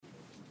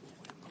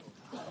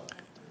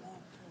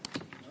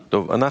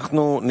טוב,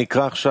 אנחנו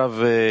נקרא עכשיו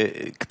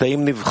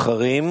קטעים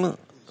נבחרים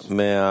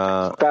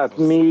Tehát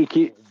mi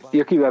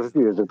a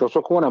kiválasztott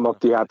idézetosokon nem a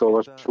hát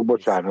olvassuk,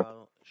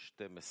 bocsánat.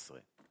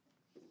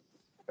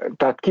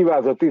 Tehát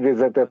kiválasztott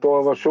idézetet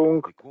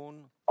olvasunk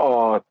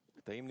a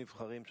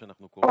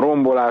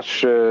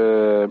rombolás,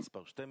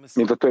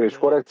 mint a törés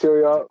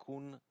korrekciója,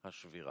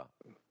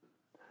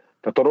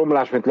 tehát a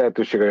romlás, mint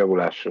lehetőség a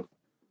javulásra.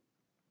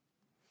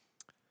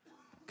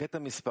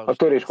 A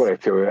törés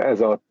korrekciója,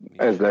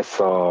 ez lesz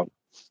az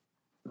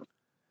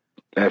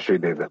első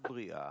idézet.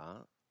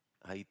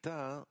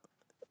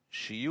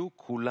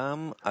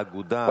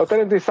 A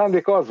teremtés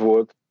szándék az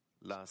volt,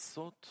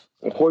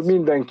 hogy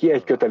mindenki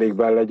egy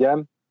kötelékben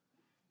legyen,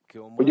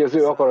 hogy az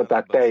ő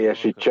akaratát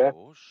teljesítse,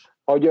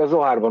 ahogy a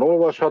Zohárban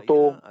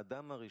olvasható,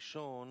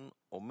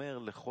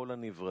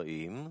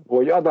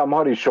 hogy Adam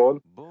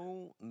Harishon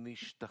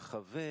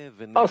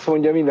azt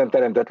mondja minden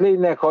teremtett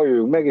lénynek,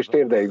 halljunk meg és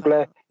térdeljünk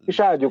le, és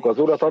áldjuk az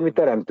Urat, ami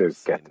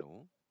teremtőket.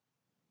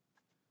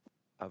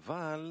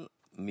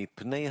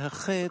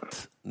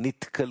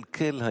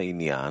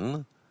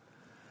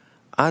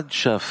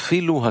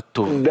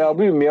 De a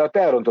bűn miatt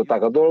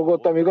elrontották a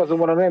dolgot, amíg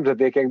azonban a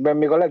nemzedékekben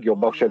még a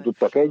legjobbak sem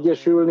tudtak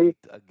egyesülni,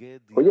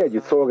 hogy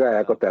együtt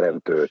szolgálják a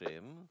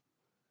teremtőt.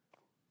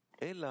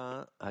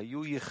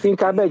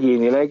 Inkább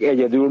egyénileg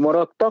egyedül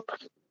maradtak,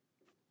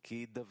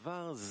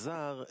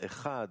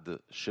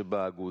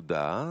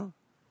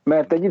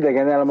 mert egy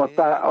idegen elem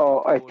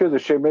egy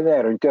közösségben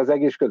elrontja az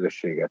egész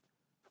közösséget.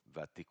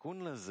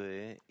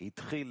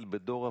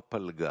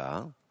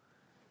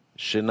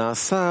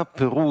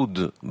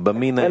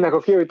 Ennek a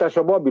kijavítása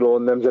a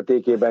Babilon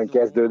nemzetékében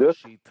kezdődött,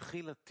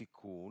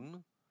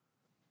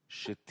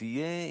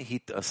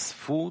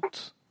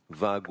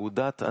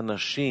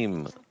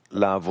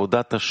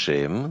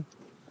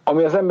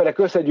 ami az emberek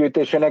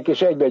összegyűjtésének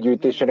és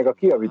egybegyűjtésének a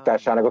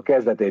kijavításának a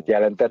kezdetét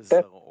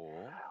jelentette,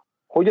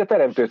 hogy a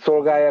teremtőt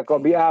szolgálják,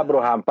 ami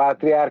Ábrahám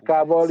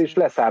pátriárkával és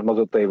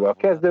leszármazottaival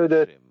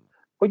kezdődött,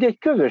 hogy egy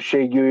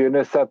közösség jöjjön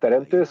össze a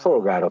teremtő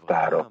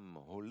szolgálatára.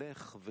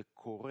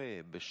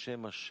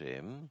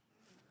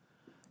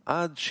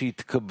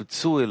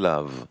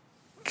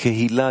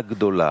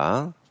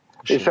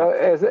 És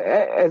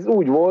ez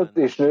úgy volt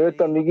és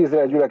nőtt, amíg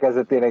Izrael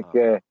gyülekezetének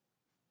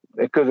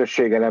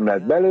közössége nem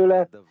lett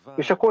belőle,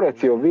 és a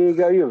korrekció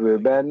vége a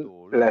jövőben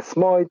lesz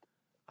majd,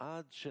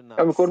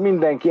 amikor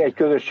mindenki egy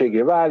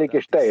közösségé válik,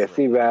 és teljes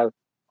szívvel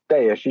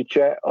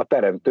teljesítse a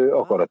teremtő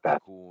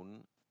akaratát.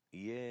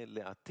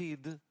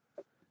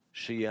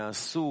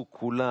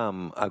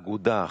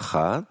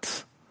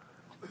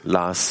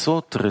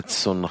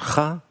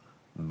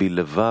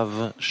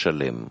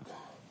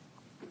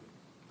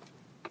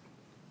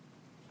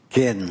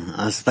 כן,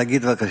 אז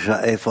תגיד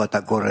בבקשה איפה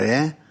אתה קורא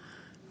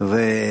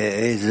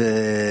ואיזה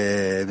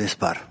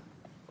מספר.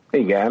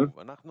 Igen.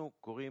 אנחנו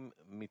קוראים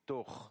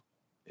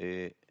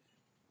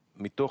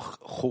מתוך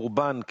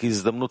חורבן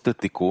כהזדמנות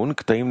לתיקון,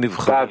 קטעים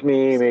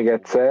נבחרים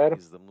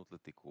כהזדמנות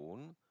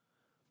לתיקון,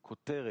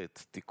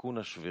 כותרת תיקון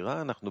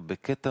השבירה, אנחנו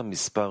בקטע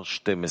מספר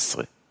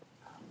 12.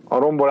 A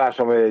rombolás,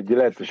 amely egy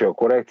lehetőség a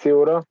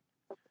korrekcióra,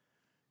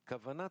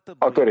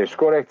 a törés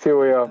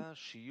korrekciója,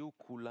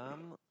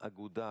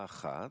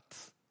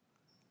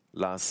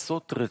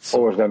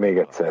 olvasd még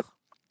egyszer.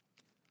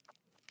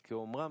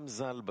 כאומרם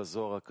ז"ל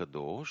בזוהר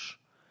הקדוש,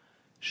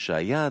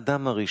 שהיה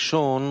האדם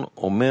הראשון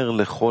אומר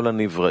לכל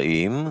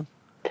הנבראים,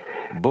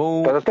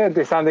 בואו... Tehát a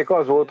teremtés szándék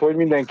az volt, hogy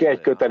mindenki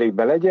egy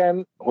kötelékben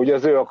legyen, hogy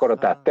az ő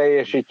akaratát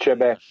teljesítse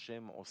be,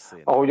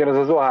 ahogyan ez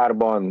a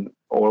Zohárban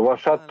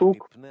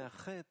olvashattuk,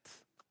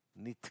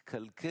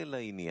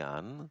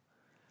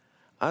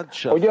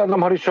 hogy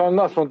Adam Harishon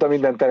azt mondta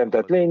minden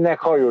teremtett lénynek,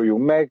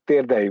 halljunk meg,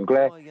 térdeljünk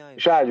le,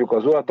 és áldjuk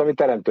az Urat, ami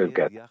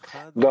teremtőket.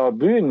 De a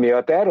bűn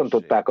miatt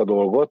elrontották a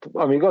dolgot,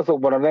 amíg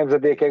azokban a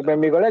nemzedékekben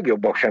még a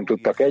legjobbak sem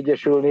tudtak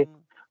egyesülni,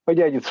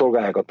 hogy együtt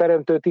szolgálják a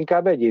teremtőt,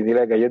 inkább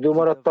egyénileg egyedül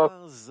maradtak,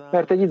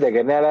 mert egy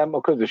idegen elem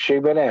a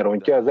közösségben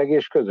elrontja az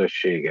egész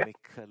közösséget.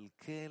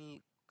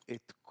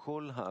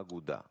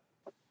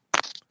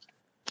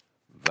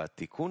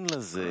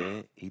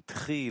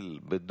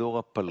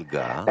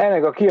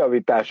 Ennek a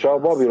kijavítása a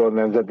Babilon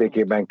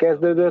nemzetékében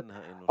kezdődött,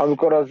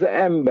 amikor az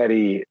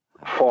emberi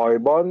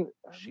fajban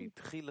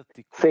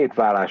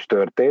szétválás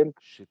történt,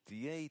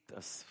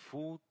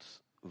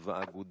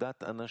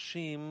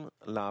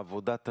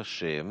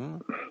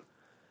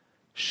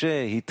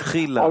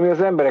 ami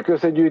az emberek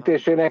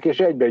összegyűjtésének és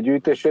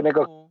egybegyűjtésének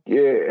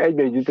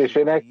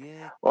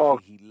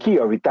a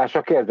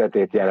kijavítása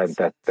kezdetét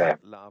jelentette.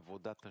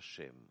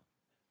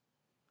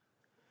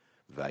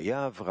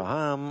 והיה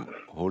אברהם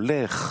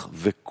הולך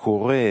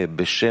וקורא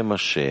בשם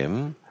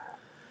השם,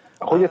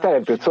 hogy a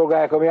teremtőt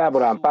szolgálják, ami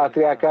Ábrahám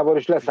pátriárkával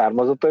és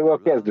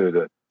leszármazottaival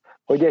kezdődött,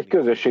 hogy egy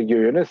közösség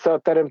jöjjön össze a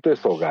teremtő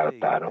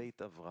szolgálatára.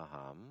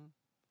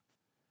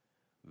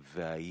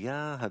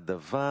 והיה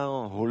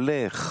הדבר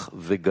הולך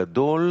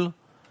וגדול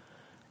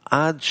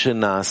עד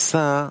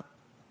שנעשה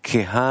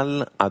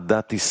קהל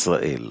עדת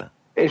ישראל.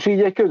 És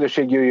így egy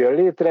közösség jöjjön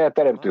létre a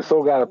teremtő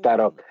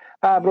szolgálatára,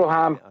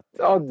 Ábrahám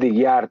addig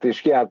járt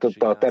és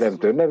kiáltotta a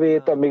teremtő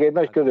nevét, amíg egy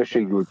nagy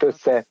közösség gyűlt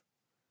össze,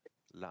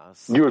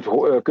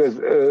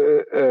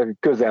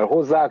 közel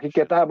hozzá,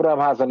 akiket Ábrahám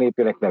háza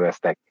népének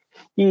neveztek.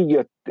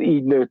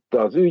 Így nőtt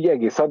az ügy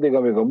egész addig,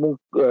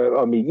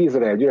 amíg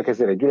Izrael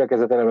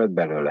gyülekezete nem lett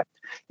belőle.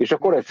 És a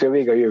korrekció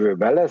vége a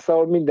jövőben lesz,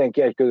 ahol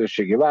mindenki egy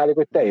közösségé válik,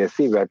 hogy teljes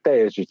szívvel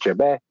teljesítse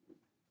be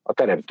a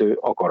teremtő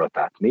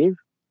akaratát. Név?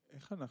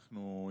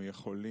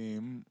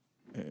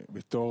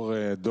 בתור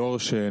דור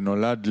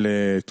שנולד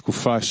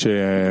לתקופה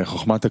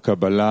שחוכמת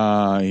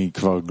הקבלה היא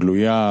כבר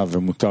גלויה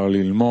ומותר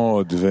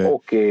ללמוד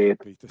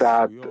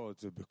tehát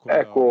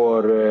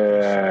ekkor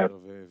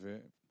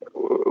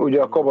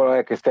ugye a kabala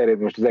elkezd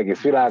terjedni most az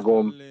egész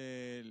világon.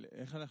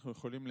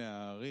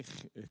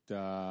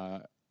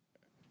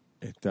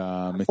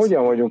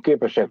 Hogyan vagyunk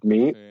képesek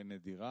mi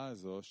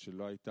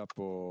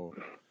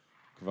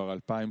כבר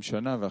 2000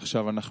 שנה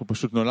ועכשיו אנחנו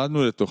פשוט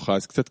נולדנו לתוכה,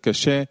 אז קצת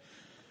קשה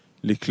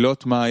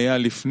לקלוט מה היה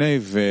לפני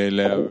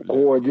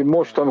hogy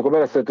most, amikor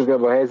beleszéltünk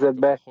ebbe a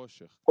helyzetbe,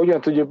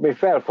 hogyan tudjuk mi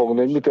felfogni,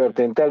 hogy mi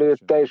történt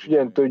előtte, és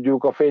hogyan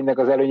tudjuk a fénynek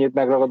az előnyét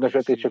megragadni a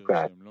sötétség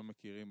felett.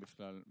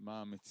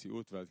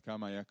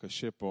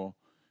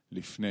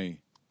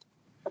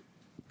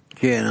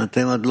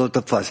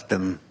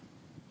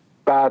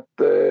 Tehát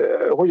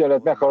hogyan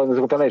lehet meghalni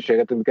azokat a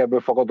nehézségeket, amik ebből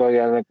fakadóan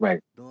jelennek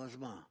meg?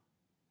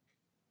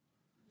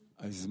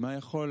 אז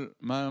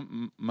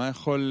מה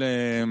יכול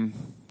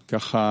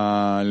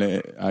ככה,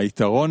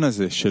 היתרון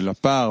הזה של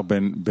הפער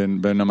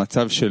בין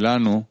המצב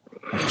שלנו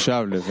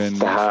עכשיו לבין...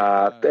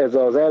 Tehát ez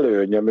az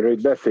előny, amiről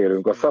itt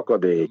beszélünk, a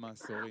szakadék,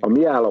 a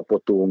mi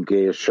állapotunk,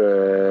 és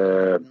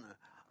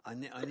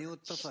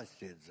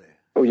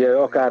ugye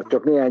akár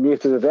csak néhány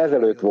évtized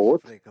ezelőtt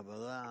volt,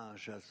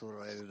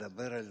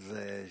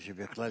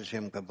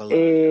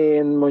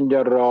 én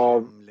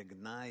mondja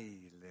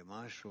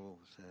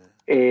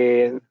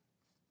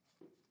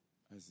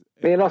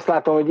én azt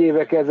látom, hogy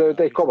évek ezelőtt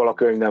egy kabala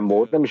könyv nem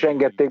volt, nem is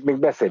engedték még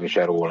beszélni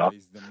se róla.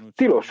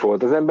 Tilos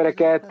volt, az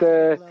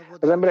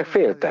emberek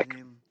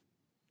féltek.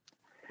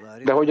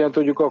 De hogyan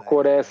tudjuk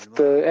akkor ezt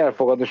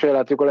elfogadni, és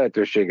ellátjuk a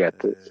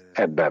lehetőséget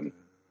ebben?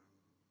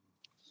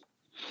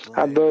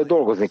 Hát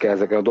dolgozni kell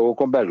ezeken a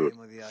dolgokon belül.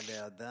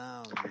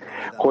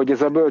 Hogy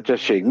ez a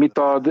bölcsesség mit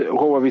ad,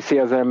 hova viszi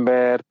az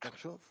embert,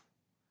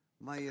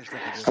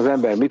 az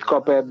ember mit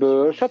kap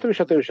ebből,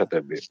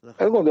 stb.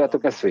 Ezt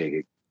gondoljátok ezt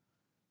végig.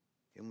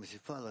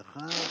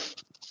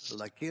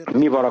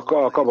 Mi van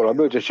a kabala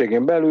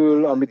bölcsességén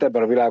belül, amit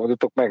ebben a világban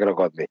tudtok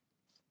megragadni?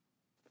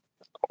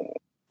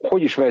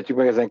 Hogy ismerhetjük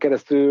meg ezen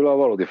keresztül a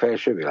valódi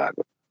felső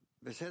világot?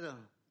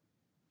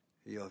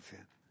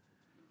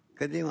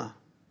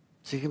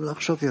 צריכים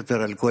לחשוב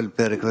יותר על כל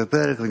פרק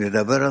ופרק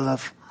ונדבר עליו,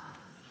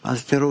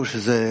 אז תראו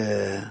שזה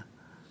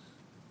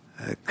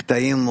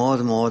קטעים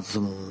מאוד מאוד...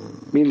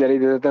 Minden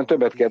idézeten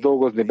többet kell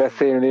dolgozni,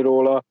 beszélni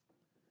róla.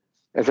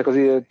 Ezek az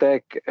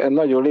idézetek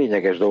nagyon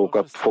lényeges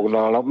dolgokat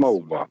foglalnak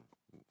magukba.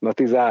 A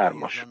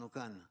 13-as.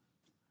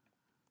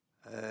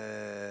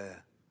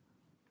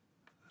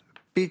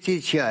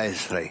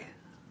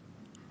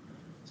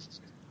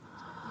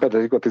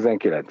 Petezik a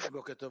 19.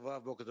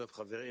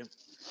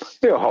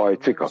 Jó, haj,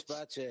 cika.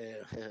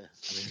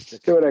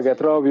 Jó reggelt,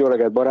 Rav, jó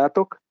reggelt,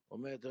 barátok.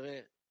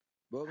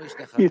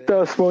 Itt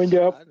azt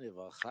mondja,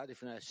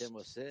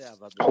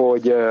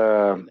 hogy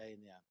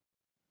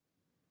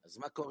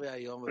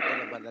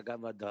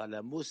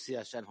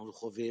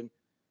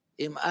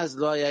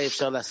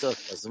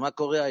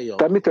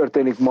tehát mi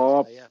történik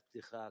ma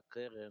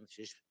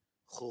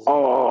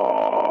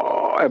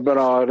ebben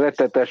a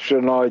rettetes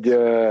nagy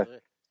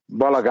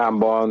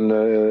balagánban,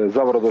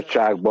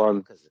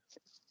 zavarodottságban?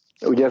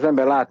 Ugye az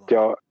ember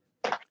látja,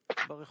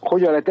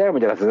 hogyan lehet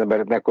elmagyarázni az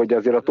embereknek, hogy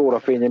azért a Tóra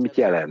fénye mit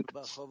jelent?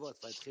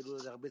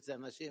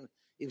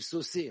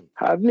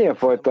 Hát milyen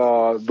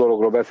fajta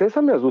dologról beszélsz,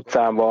 ami az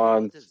utcán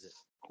van,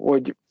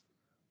 hogy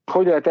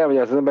hogyan lehet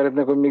elmagyarázni az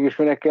embereknek, hogy mégis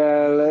minek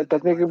kell,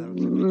 tehát még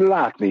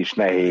látni is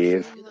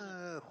nehéz.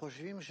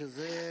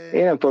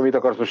 Én nem tudom, mit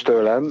akarsz most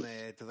tőlem.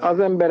 Az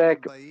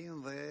emberek,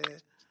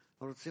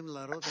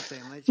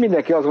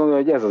 mindenki azt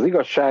gondolja, hogy ez az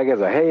igazság, ez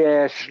a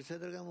helyes,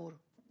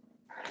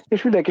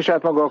 és mindenki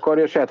saját maga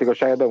akarja a saját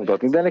igazságát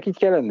bemutatni, de ennek így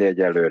kell lenni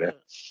egyelőre.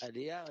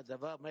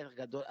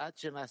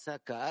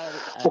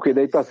 Oké,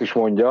 de itt azt is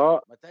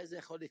mondja,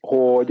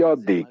 hogy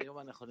addig,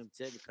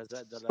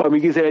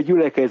 amíg Izrael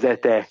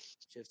gyülekezete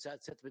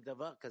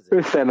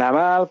össze nem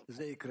áll,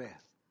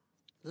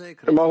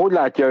 ma hogy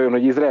látja ön,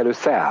 hogy Izrael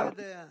összeáll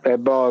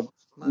ebbe a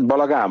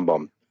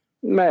balagánban?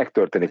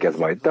 Megtörténik ez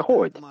majd. De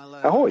hogy?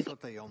 Hogy?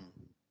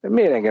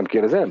 Miért engem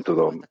kérdez? Nem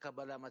tudom.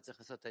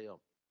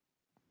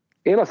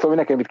 Én azt mondom, hogy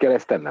nekem mit kell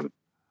ezt tennem.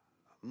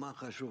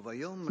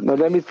 Na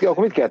de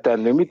akkor mit kell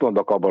tennünk? Mit mond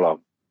a kabala?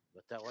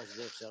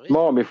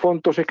 Ma, ami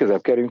fontos, hogy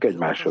közelebb kerüljünk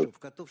egymáshoz.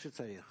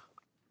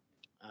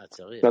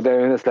 Na de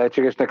ön ezt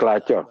lehetségesnek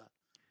látja?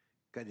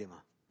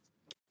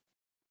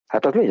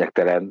 Hát az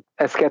lényegtelen.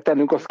 Ezt kell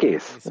tennünk, az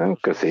kész.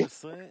 Köszi.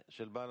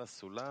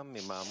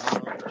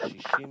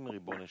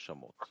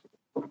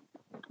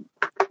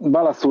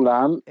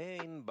 Balaszulám,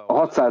 a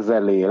 600 000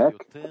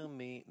 lélek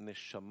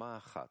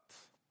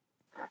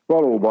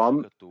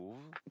valóban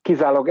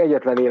kizárólag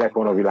egyetlen lélek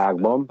van a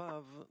világban,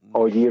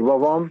 ahogy írva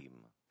van,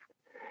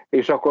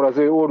 és akkor az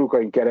ő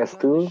órukain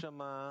keresztül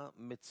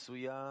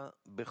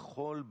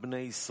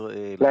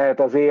lehet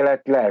az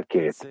élet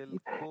lelkét.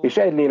 És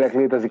egy lélek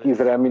létezik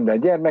Izrael minden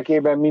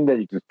gyermekében,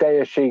 mindegyikük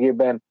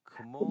teljességében,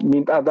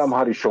 mint Adam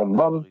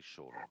Harishonban,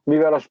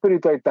 mivel a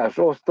spiritualitás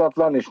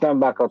osztatlan és nem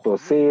vágható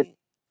szét,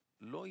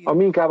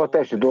 ami inkább a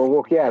testi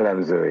dolgok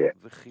jellemzője.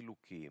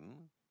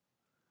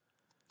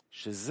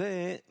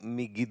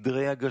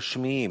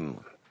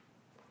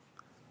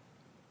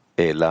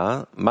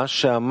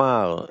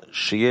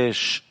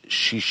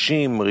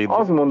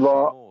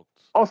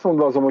 Azt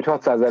mondva azon, hogy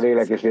 600 000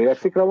 lélek és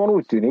lélekszikra van,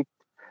 úgy tűnik,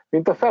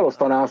 mint a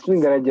felosztaná azt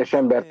minden egyes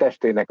ember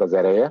testének az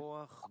ereje.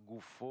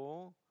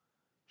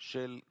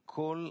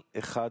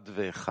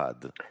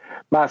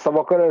 Más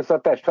szavakkal először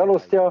a test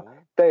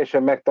felosztja,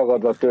 teljesen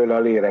megtagadva tőle a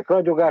lélek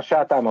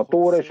ragyogását, ám a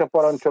tóra és a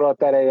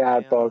parancsolat ereje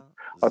által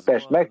a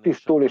test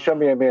megtisztul, és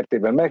amilyen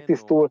mértékben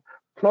megtisztul,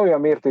 olyan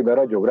mértékben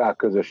ragyog rá a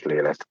közös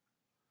lélek.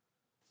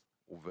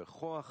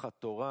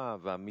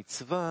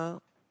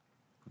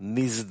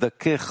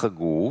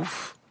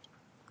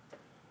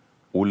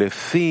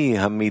 ולפי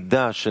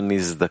המידה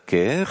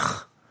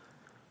שנזדכך,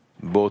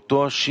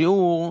 באותו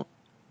השיעור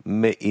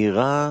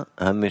מאירה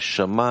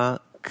הנשמה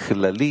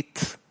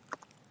כללית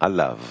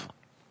עליו.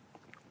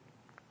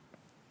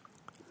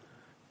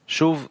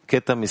 שוב,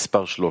 קטע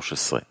מספר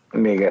 13.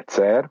 még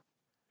egyszer.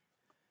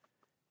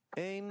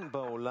 אין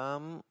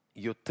בעולם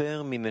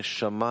יותר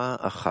מנשמה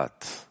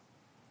אחת.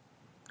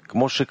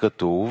 כמו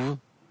שכתוב,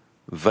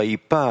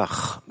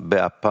 ויפח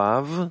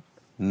באפיו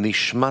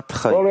נשמת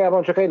חיים.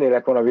 Valójában csak egy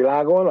lélek van a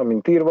világon,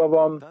 amint írva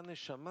van.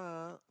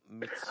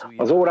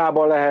 Az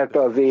órában lehet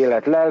az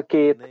élet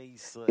lelkét,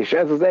 és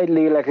ez az egy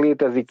lélek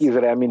létezik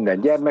Izrael minden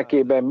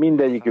gyermekében,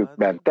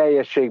 mindegyikükben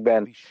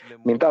teljességben,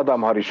 mint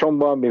Adam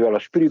Harishonban, mivel a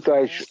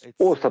spirituális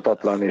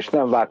oszthatatlan és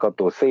nem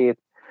vágható szét,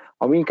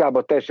 ami inkább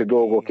a testi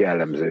dolgok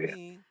jellemzője.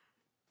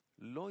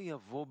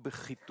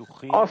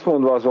 Azt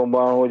mondva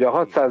azonban, hogy a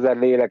 600 000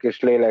 lélek és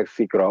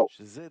lélekszikra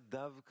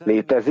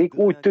létezik,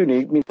 úgy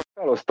tűnik, mint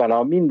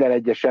felosztana minden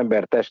egyes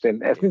ember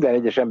testén, ezt minden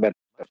egyes ember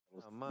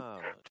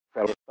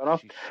felosztana.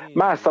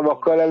 Más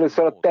szavakkal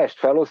először a test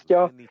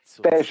felosztja,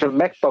 teljesen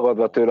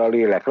megtagadva tőle a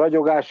lélek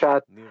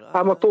ragyogását,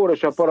 ám a tóra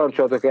és a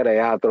parancsolatok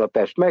ereje által a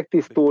test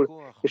megtisztul,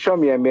 és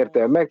amilyen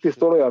mértékben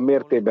megtisztul, olyan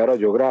mértékben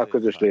ragyog rá a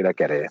közös lélek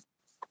ereje.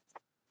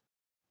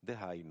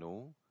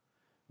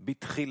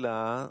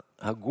 בתחילה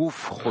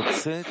הגוף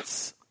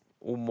חוצץ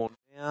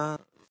ומונע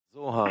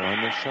זוהר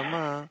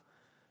הנשמה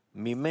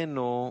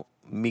ממנו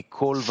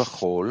מכל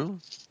וכל,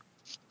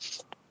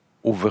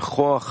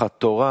 ובכוח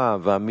התורה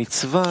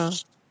והמצווה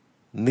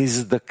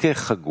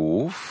נזדכך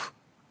הגוף,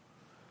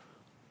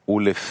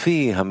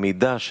 ולפי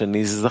המידה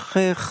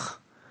שנזדכך,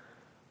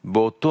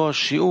 באותו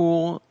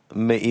השיעור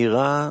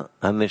מאירה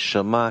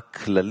הנשמה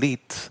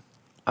כללית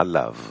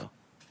עליו.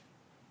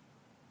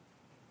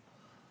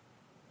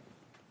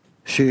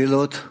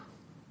 שאלות?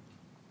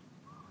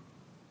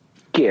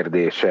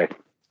 Kérdések.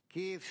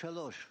 Киев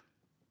 3.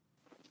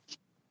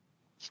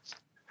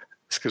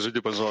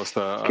 Скажите,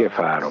 пожалуйста, Kiev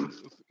 3.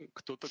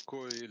 кто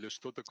такой или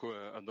что такое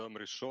Адам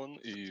Ришон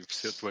и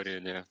все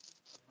творения?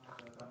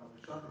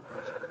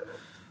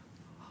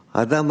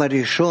 האדם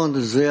הראשון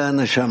זה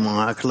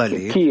הנשמה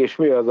הכללית. Ki és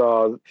mi az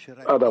az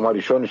Adam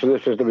Harishon és az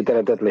összes többi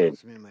teremtett lény?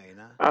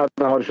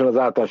 Adam Harishon az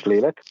általános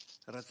lélek,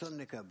 רצון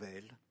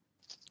לקבל.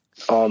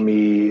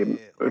 ami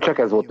csak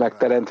ez volt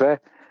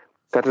megteremtve,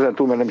 tehát ezen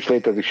túl nem is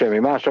létezik semmi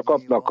más. A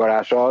kapni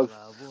akarás az,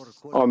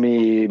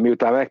 ami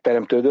miután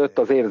megteremtődött,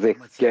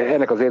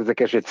 ennek az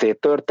érzékesét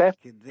széttörte,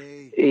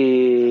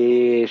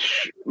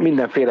 és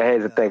mindenféle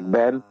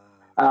helyzetekben,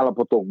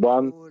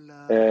 állapotokban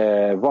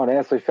van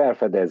ez, hogy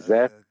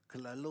felfedezze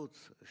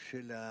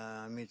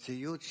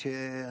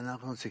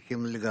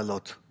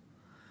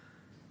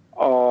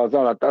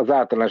az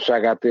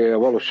általánosságát a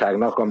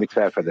valóságnak, amit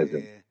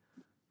felfedezünk.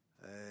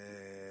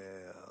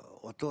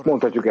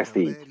 Mondhatjuk ezt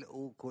így.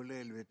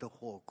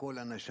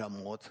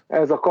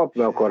 Ez a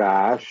kapni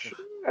akarás,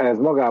 ez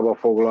magába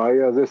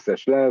foglalja az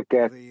összes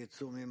lelket,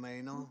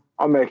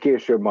 amely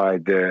később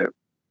majd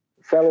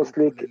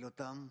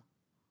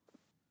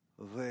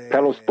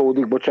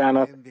felosztódik,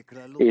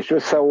 és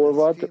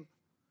összeolvad,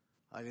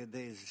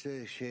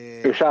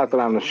 és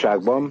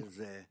általánosságban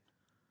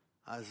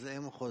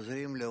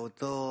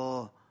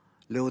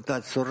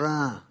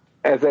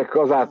ezek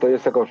azáltal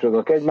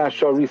összekapcsolódnak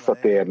egymással,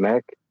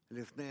 visszatérnek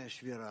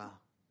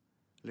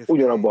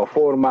ugyanabba a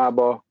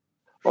formába,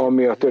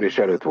 ami a törés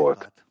előtt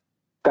volt.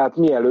 Tehát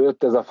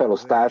mielőtt ez a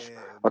felosztás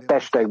a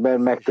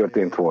testekben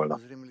megtörtént volna.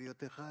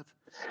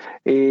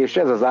 És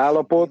ez az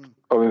állapot,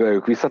 amivel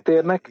ők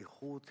visszatérnek,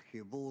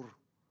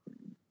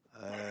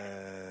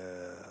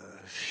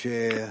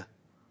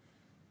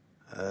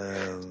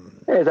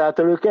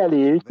 ezáltal ők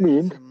elérik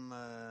mind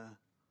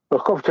a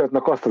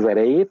kapcsolatnak azt az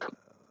erejét,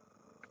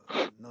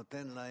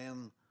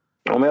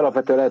 ami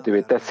alapvetően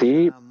lehetővé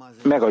teszi,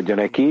 megadja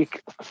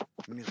nekik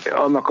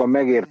annak a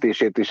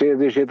megértését és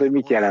érzését, hogy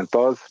mit jelent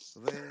az,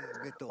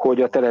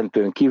 hogy a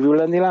teremtőn kívül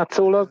lenni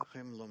látszólag,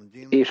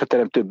 és a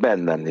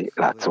teremtőben lenni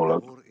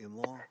látszólag.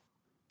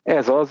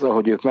 Ez az,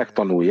 ahogy ők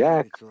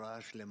megtanulják,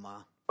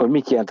 hogy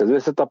mit jelent az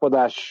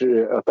összetapadás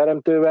a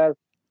teremtővel,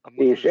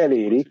 és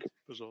elérik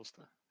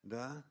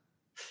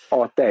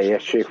a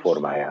teljesség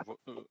formáját.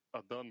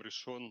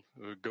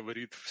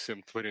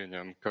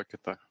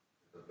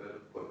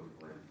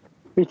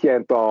 Mit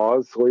jelent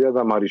az, hogy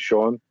Adam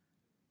Harishon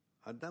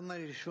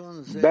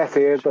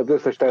beszélt az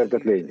összes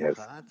teremtett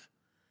lényhez?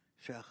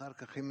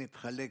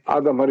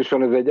 Adam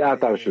Harishon ez egy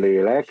általános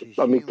lélek,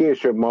 ami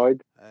később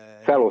majd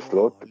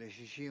feloszlott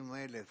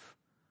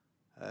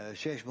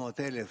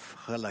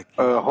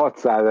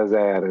 600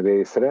 000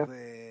 részre,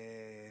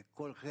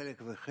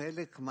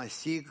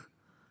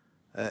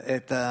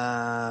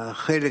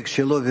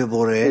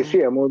 és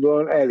ilyen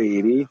módon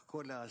eléri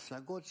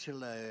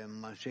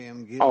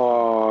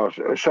a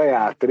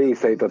saját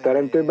részeit a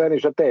teremtőben,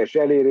 és a teljes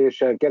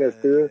elérésen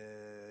keresztül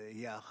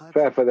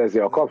felfedezi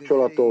a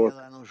kapcsolatot,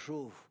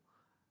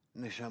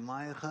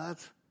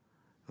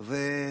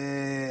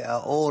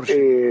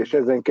 és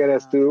ezen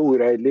keresztül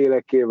újra egy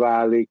lélekké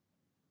válik,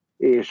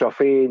 és a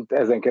fényt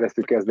ezen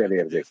keresztül kezd el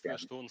érzékelni.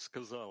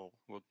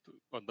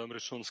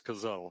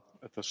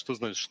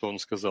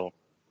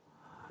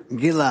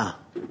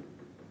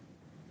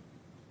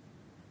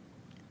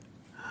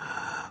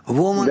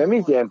 De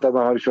mit jelent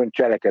Adam Harishon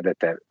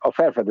cselekedete? A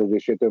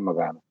felfedezését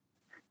önmagának.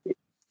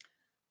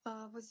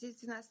 Вот здесь в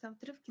 12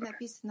 отрывке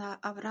написано: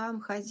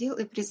 Авраам ходил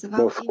и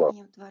призывал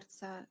именем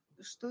Творца.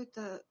 Что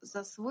это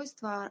за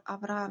свойство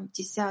Авраам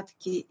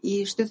десятки,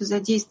 и что это за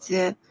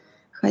действие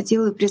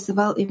ходил и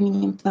призывал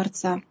именем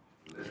Творца?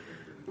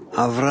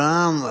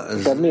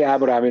 Tehát mi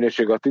Ábrahám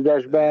minőség a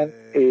tízesben,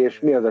 és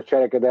mi az a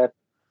cselekedet,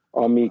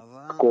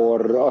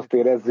 amikor azt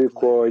érezzük,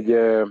 hogy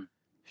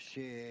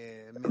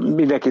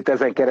mindenkit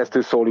ezen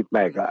keresztül szólít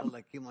meg.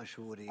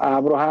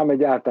 Ábrahám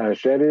egy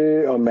általános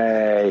erő,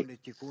 amely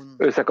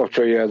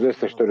összekapcsolja az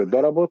összes törött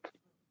darabot,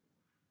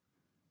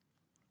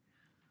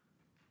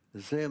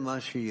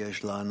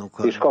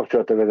 és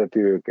kapcsolata vezeti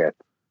őket.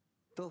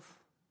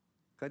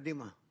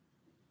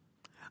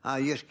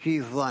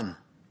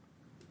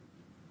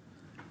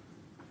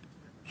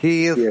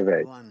 Киев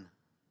 1.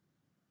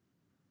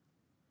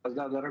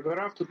 Да, дорогой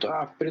Раф, тут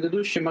в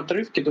предыдущем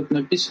отрывке тут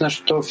написано,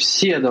 что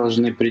все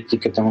должны прийти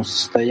к этому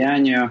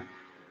состоянию,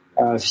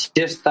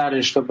 все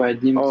стали, чтобы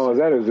одним... Az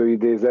előző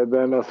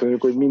idézetben azt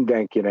mondjuk, hogy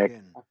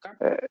mindenkinek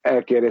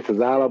el kell ezt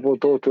az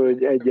állapotot,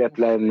 hogy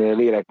egyetlen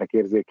léleknek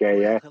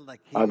érzékelje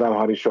Adam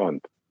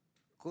Harishont.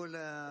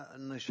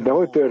 De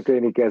hogy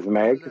történik ez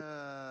meg?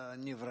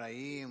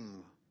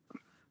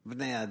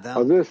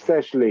 Az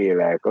összes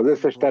lélek, az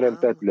összes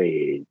teremtett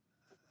lény,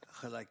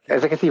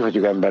 ezeket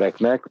hívhatjuk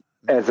embereknek,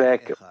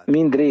 ezek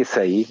mind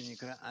részei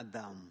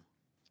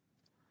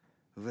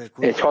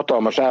egy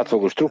hatalmas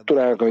átfogó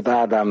struktúrának, amit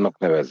Ádámnak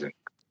nevezünk.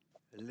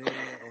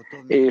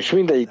 És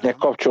mindegyiknek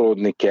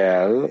kapcsolódni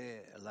kell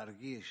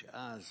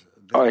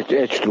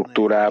egy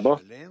struktúrába,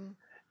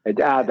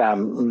 egy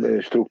Ádám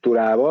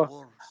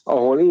struktúrába,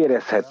 ahol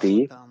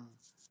érezheti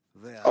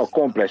a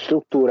komplex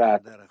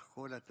struktúrát,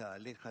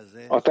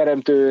 a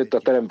teremtőt, a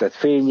teremtett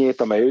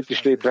fényét, amely őt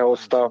is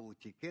létrehozta,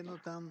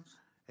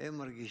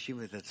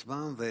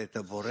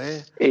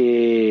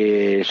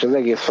 és az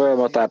egész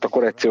folyamatát a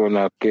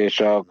korrekciónak és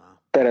a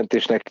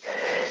teremtésnek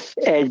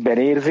egyben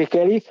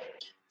érzékeli,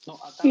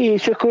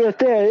 és akkor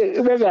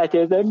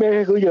meglátja az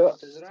emberek, hogy a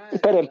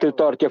teremtő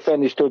tartja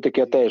fenn és tölti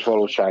ki a teljes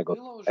valóságot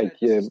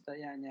egy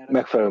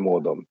megfelelő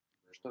módon.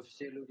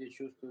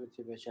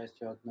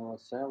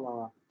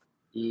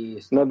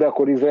 Na de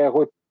akkor Izrael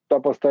hogy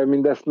tapasztalja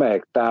mindezt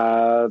meg?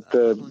 Tehát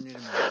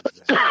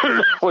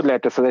hogy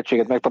lehet ezt az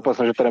egységet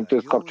megtapasztalni, és a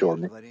teremtőt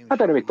kapcsolni?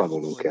 Hát erről még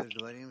tanulunk el.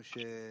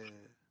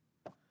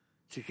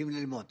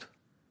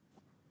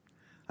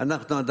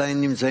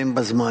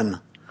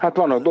 Hát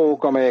vannak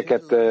dolgok,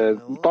 amelyeket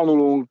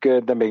tanulunk,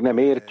 de még nem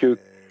értjük,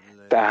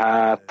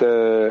 tehát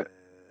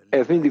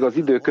ez mindig az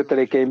idő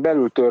kötelékein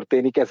belül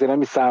történik, ezért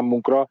nem is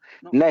számunkra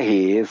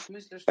nehéz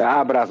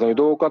ábrázolni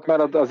dolgokat,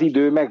 mert az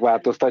idő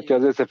megváltoztatja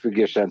az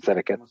összefüggés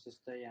rendszereket.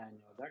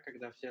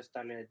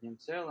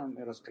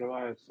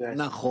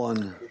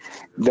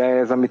 De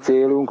ez a mi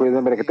célunk, hogy az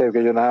embereket eljük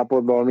egy olyan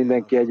állapotban, ahol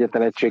mindenki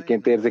egyetlen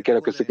egységként érzékel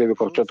a köztük lévő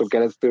kapcsolaton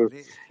keresztül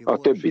a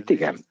többit.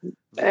 Igen,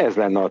 ez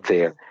lenne a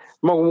cél.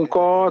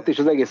 Magunkat és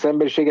az egész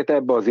emberiséget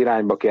ebbe az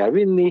irányba kell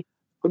vinni,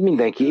 hogy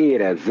mindenki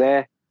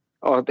érezze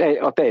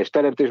a teljes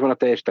teremtésben a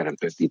teljes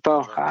teremtőt. Itt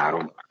a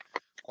 3.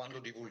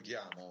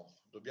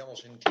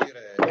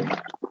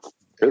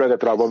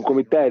 Rögtön, amikor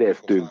mi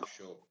terjesztünk,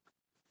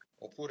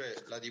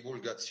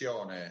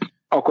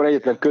 akkor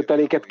egyetlen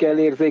köteléket kell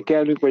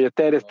érzékelnünk, vagy a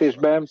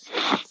terjesztésben,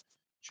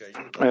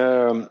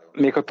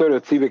 még a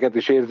törött szíveket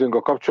is érzünk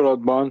a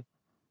kapcsolatban,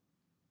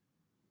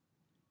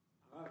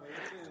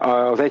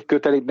 az egy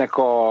köteléknek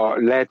a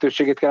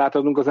lehetőségét kell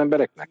átadnunk az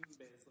embereknek?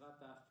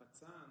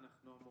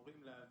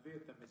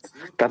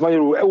 Tehát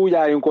magyarul úgy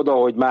álljunk oda,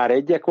 hogy már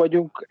egyek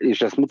vagyunk,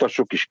 és ezt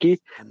mutassuk is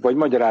ki, vagy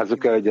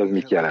magyarázzuk el, hogy ez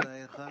mit jelent.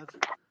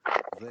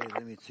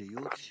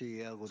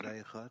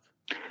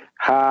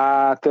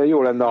 Hát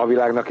jó lenne a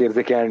világnak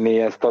érzékelni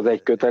ezt az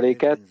egy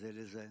köteléket.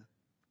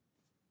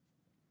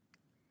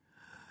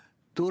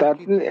 Tehát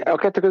a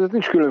kettő között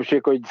nincs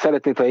különbség, hogy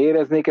szeretnéd, ha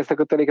éreznék ezt a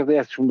köteléket, de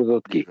ezt is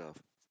mutatott ki.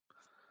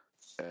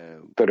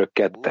 Török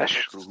 2-es.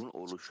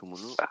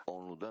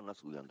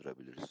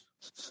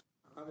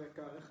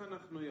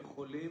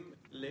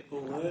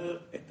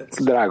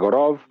 Drága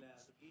Rav,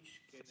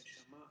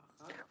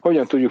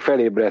 hogyan tudjuk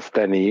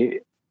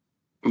felébreszteni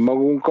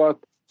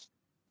magunkat,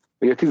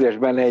 hogy a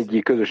 10-esben egy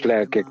közös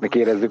lelkeknek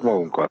érezzük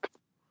magunkat?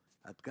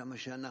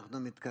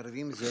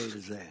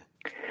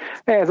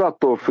 Ez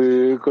attól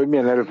függ, hogy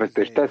milyen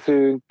erőfeszítést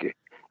teszünk,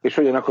 és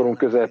hogyan akarunk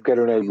közelebb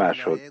kerülni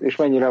egymáshoz, és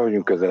mennyire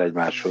vagyunk közel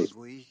egymáshoz.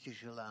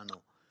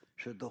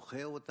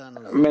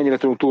 Mennyire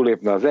tudunk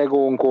túlépni az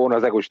egónkon,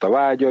 az egoista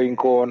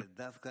vágyainkon,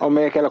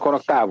 amelyek el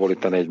akarnak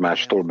távolítani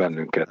egymástól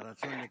bennünket.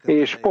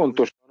 És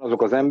pontosan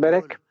azok az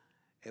emberek,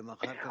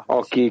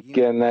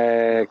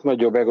 akiknek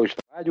nagyobb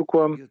egoista vágyuk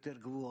van,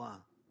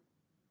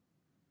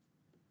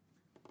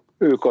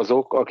 ők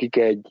azok, akik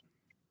egy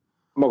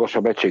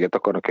magasabb egységet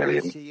akarnak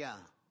elérni.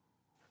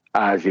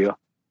 Ázsia.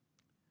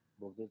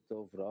 בוקר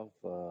טוב רב,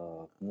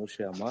 כמו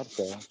שאמרת,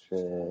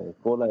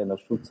 שכל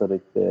האנושות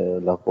צריך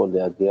לבוא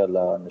להגיע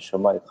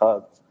לנשמה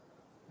אחד,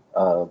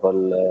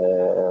 אבל...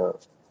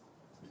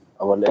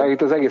 Tehát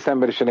itt az egész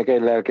emberiségnek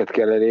egy lelket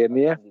kell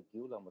elérnie,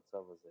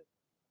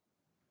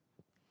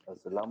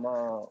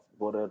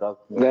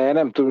 de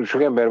nem tudom,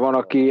 sok ember van,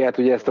 aki el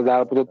tudja ezt az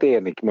állapotot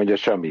érni, mondja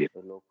Samir.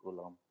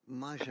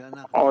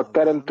 A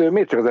teremtő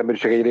miért csak az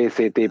emberiség egy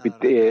részét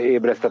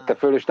ébresztette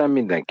föl, és nem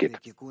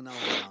mindenkit?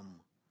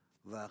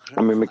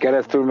 Amin mi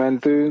keresztül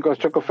mentünk, az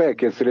csak a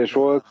felkészülés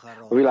volt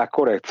a világ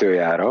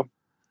korrekciójára.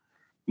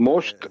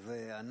 Most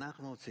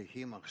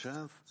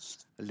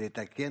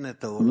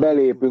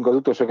belépünk az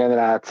utolsó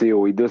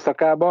generáció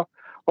időszakába,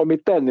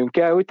 amit tennünk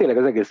kell, hogy tényleg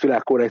az egész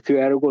világ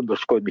korrekciójára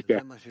gondoskodni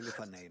kell.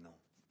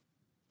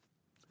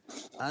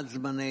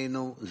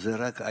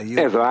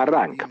 Ez vár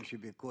ránk.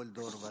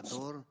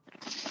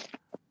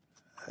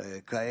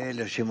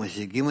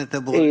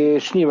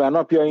 És nyilván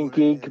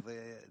napjainkig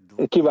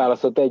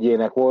kiválasztott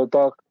egyének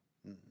voltak,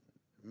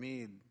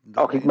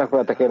 akik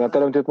megpróbáltak érni a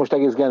teremtőt, most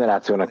egész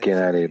generációnak kéne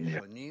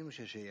elérnie.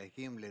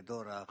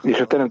 És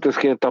a teremtőt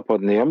kéne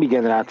tapadni a mi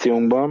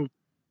generációnkban,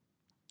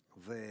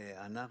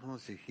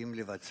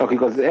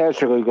 akik az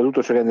elsők, akik az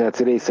utolsó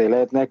generáció részei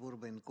lehetnek,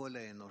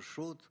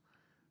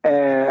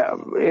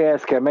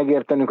 ezt kell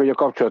megértenünk, hogy a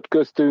kapcsolat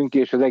köztünk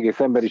és az egész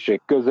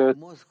emberiség között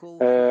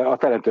a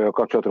teremtővel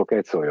kapcsolatról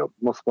kell szóljon.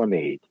 Moszkva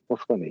 4.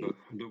 Moszkva 4.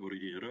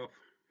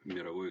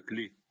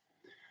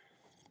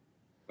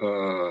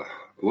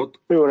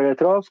 Jó reggelt,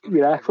 Rav,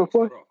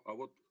 világszokor.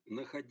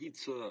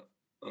 Находиться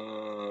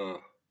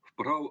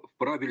в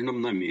правильном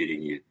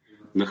намерении,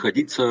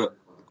 находиться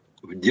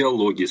в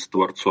диалоге с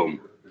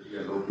Творцом,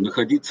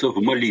 находиться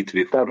в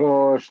молитве. Tehát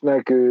most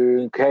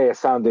nekünk helyes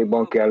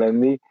szándékban kell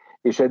lenni,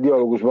 és egy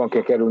dialógusban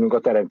kell kerülnünk a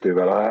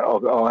teremtővel,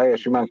 a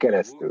helyes imán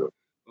keresztül.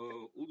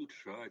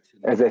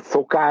 Ez egy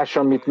szokás,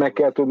 amit meg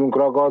kell tudnunk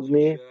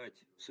ragadni.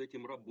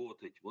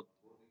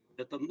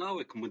 Это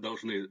навык мы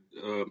должны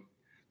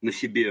на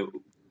себе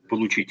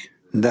получить.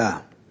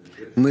 Да,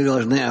 мы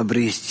должны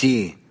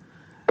обрести.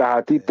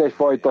 Tehát itt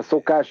egyfajta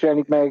szokás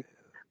jelenik meg,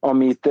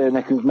 amit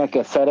nekünk meg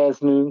kell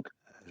szereznünk.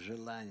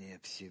 Желание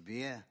в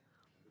себе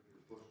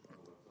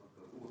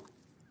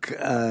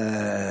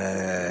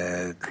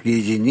к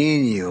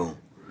единению,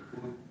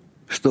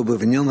 чтобы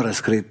в нем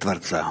раскрыть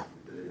Творца.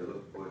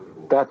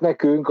 Tehát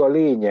nekünk a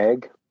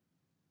lényeg,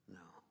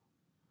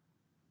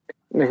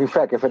 nekünk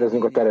fel kell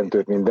fedeznünk a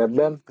teremtőt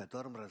mindebben.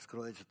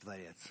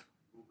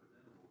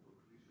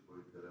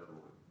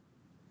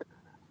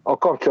 A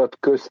kapcsolat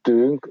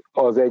köztünk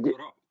az egy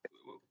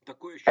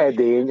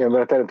edény,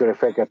 amivel a teremtőre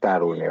fel kell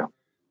tárulnia.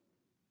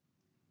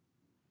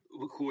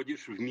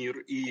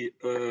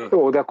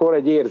 Jó, de akkor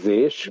egy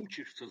érzés.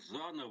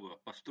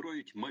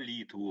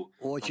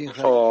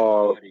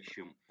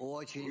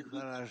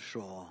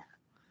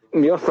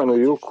 Mi azt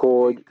tanuljuk,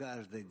 hogy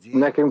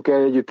nekünk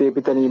kell együtt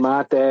építeni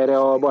imát erre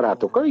a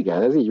barátokkal.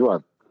 Igen, ez így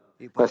van.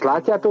 Ha ezt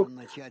látjátok,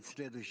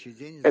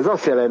 ez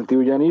azt jelenti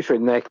ugyanis,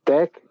 hogy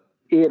nektek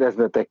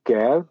éreznetek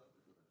kell,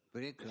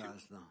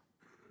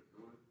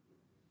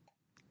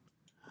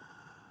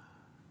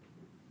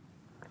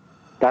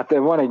 tehát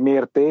van egy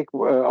mérték,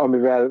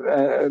 amivel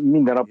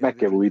minden nap meg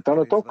kell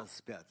újítanotok.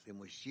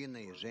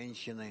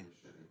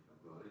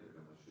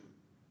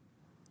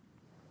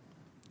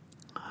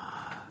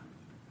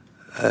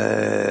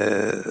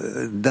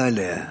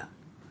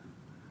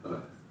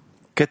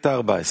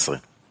 קטע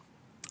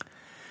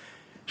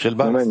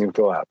 14. Menjünk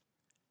tovább.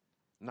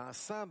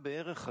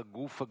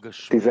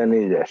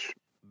 14-es.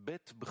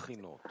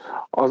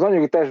 Az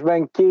anyagi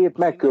testben két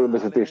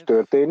megkülönböztetés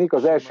történik.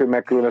 Az első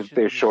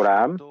megkülönböztetés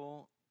során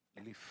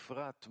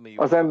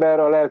az ember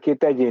a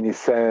lelkét egyéni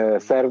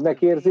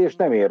szervnek érzi, és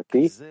nem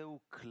érti,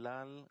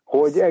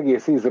 hogy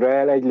egész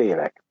Izrael egy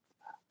lélek.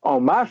 A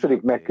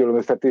második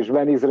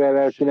megkülönböztetésben Izrael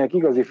lelkének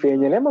igazi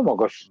fénye nem a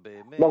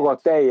maga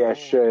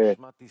teljes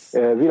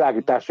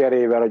világítási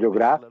erejével ragyog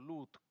rá,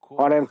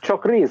 hanem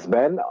csak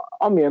részben,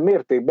 amilyen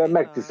mértékben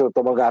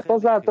megtisztelta magát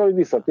azáltal, hogy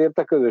visszatért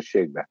a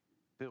közösségbe.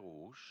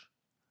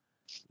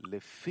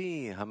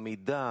 לפי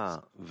המידה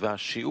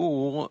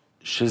והשיעור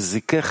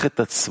שזיכך את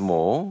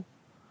עצמו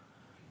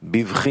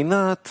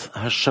בבחינת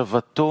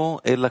השבתו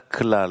אל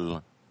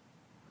הכלל.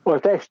 A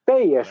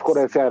teljes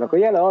korrekciának a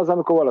jele az,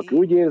 amikor valaki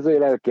úgy érzi, hogy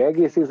lelki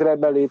egész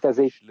Izraelben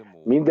létezik,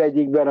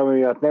 mindegyikben, ami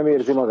miatt nem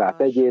érzi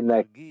magát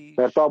egyénnek,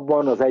 mert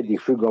abban az egyik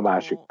függ a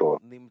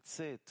másiktól.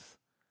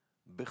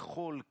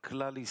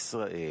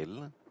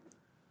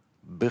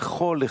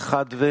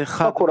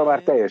 Akkora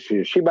már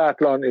teljesen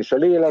hibátlan, és a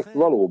lélek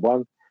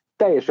valóban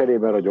teljes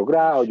erében ragyog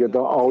rá,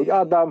 ahogy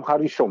Ádám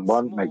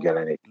Harishonban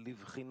megjelenik.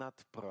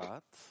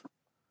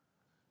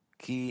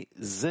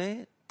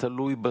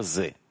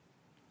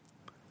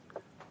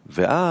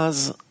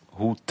 ואז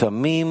הוא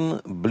תמים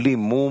בלי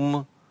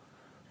מום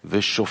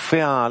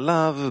ושופע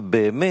עליו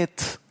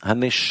באמת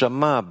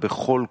הנשמה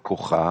בכל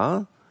כוחה,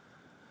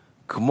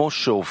 כמו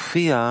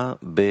שהופיע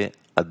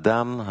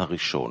באדם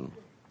הראשון.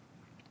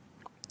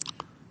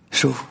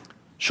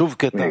 שוב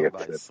קטע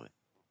 14.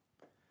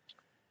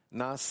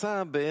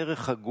 נעשה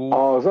בערך הגוף...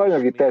 Az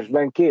anyagi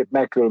testben két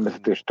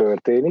megkülönböztetés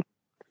történik.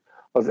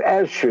 Az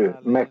első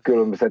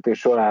megkülönböztetés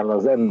során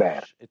az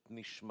ember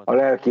a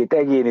lelkét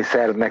egyéni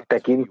szervnek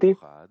tekinti,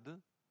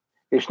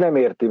 és nem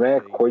érti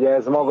meg, hogy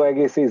ez maga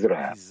egész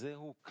Izrael.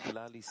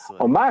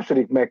 A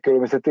második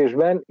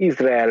megkülönböztetésben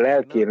Izrael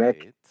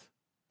lelkének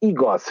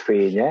igaz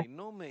fénye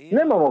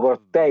nem a maga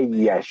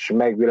teljes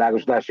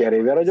megvilágosodási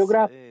erejével ragyog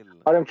rá,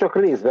 hanem csak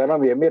részben,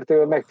 amilyen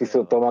mértékben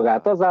megtisztelta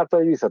magát azáltal,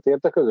 hogy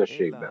visszatért a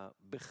közösségbe.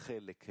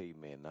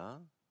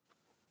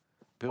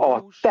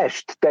 A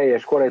test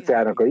teljes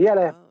korrekciának a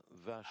jele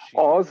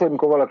az, hogy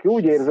amikor valaki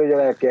úgy érzi, hogy a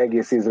lelke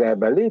egész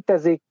Izraelben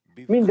létezik,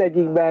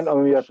 mindegyikben,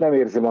 ami miatt nem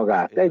érzi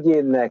magát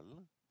egyénnek,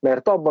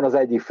 mert abban az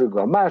egyik függ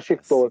a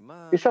másiktól,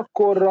 és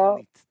akkorra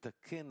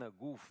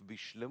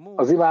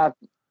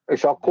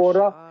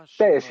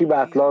teljes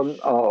hibátlan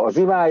az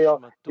imája,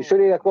 és a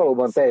lélek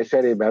valóban teljes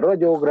erében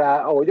ragyog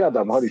rá, ahogy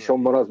Adam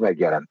Harishonban az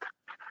megjelent.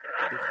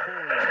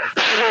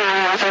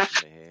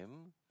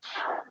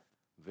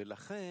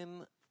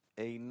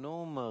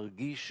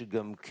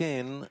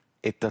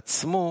 את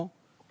עצמו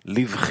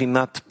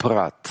לבחינת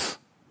פרט,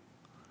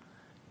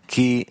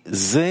 כי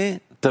זה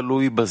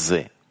תלוי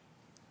בזה,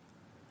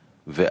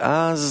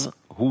 ואז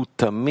הוא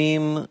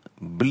תמים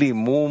בלי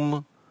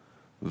מום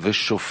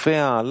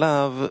ושופע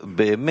עליו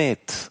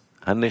באמת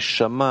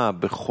הנשמה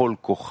בכל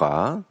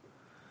כוחה,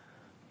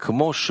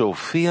 כמו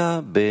שהופיע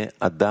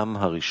באדם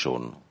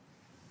הראשון.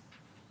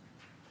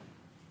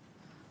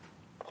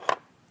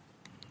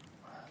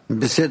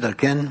 בסדר,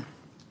 כן?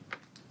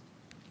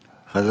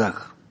 חזק.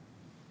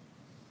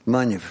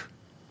 מניב.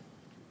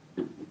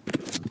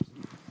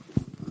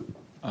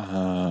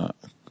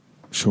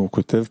 שהוא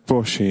כותב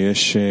פה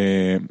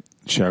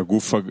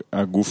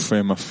שהגוף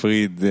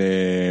מפריד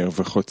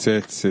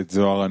וחוצץ את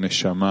זוהר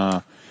הנשמה,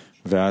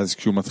 ואז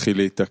כשהוא מתחיל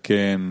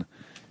להתקן,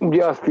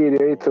 ugye azt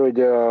írja itt, hogy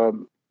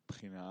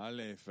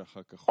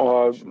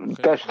a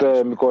test,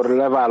 mikor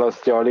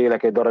leválasztja a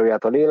lélek egy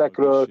darabját a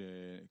lélekről,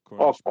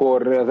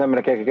 akkor az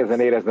emberek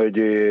elkezdenek érezni, hogy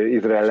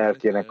Izrael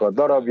lelkének a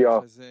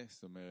darabja,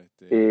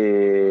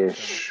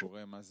 és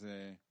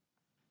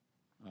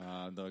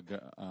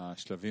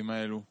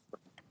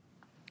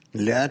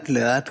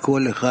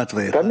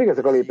tehát még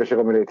ezek a lépések,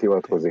 amire itt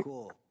hivatkozik.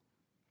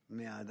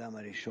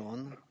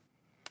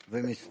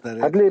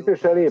 Hát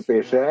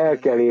lépésre el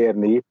kell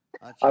érni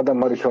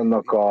Adam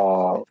Harishonnak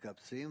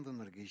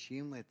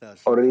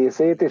a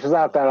részét, és az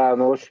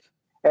általános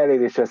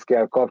eléréshez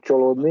kell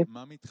kapcsolódni,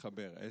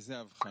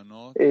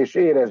 és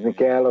érezni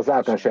kell az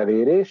általános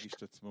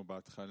elérést,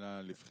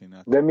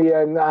 de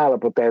milyen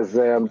állapot ez,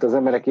 amit az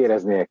emberek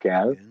éreznie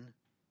kell.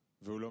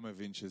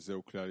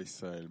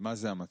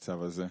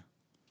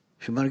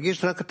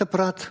 שמרגיש רק את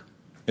הפרט.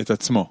 את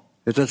עצמו.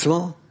 את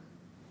עצמו?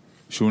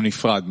 שהוא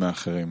נפרד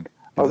מאחרים.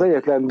 Az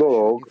egyetlen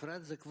dolog,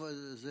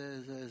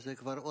 זה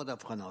כבר עוד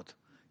הבחנות.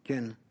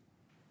 כן.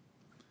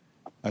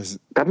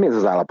 tehát mi ez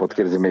az állapot,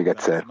 kérdezi még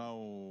egyszer.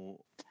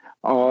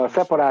 A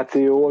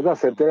szeparáció az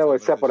azt jelenti,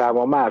 hogy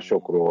szeparálva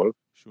másokról.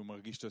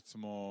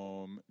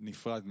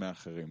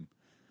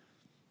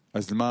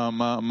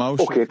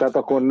 Oké, tehát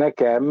akkor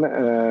nekem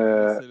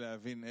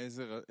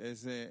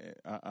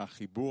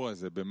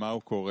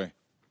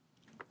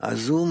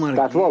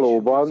tehát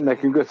valóban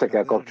nekünk össze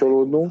kell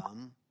kapcsolódnunk.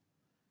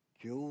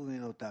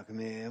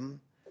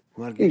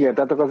 Igen,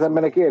 tehát akkor az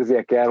embernek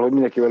érzie kell, hogy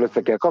mindenkivel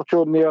össze kell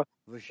kapcsolódnia,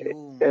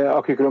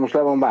 akikről most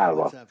le van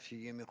válva.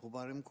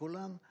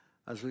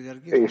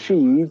 És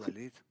így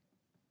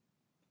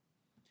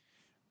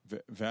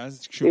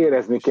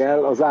érezni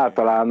kell az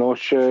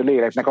általános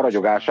léleknek a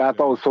ragyogását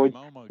ahhoz, hogy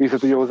vissza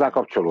tudja hozzá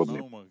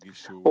kapcsolódni.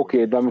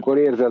 Oké, de amikor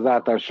érzi az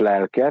általános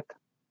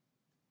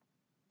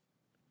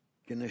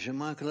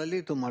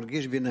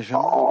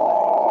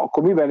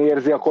akkor miben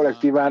érzi a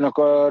kollektívának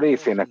a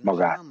részének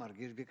magát?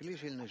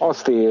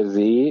 Azt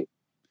érzi,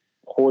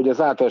 hogy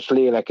az általános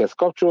lélekhez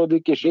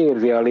kapcsolódik, és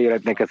érzi a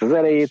léleknek ezt az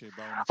erejét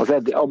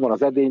abban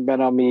az edényben,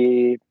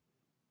 ami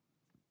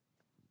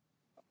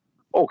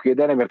oké,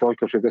 de nem értem, hogy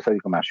kösök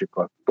összedik a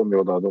másikkal. Tomi,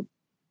 odaadom.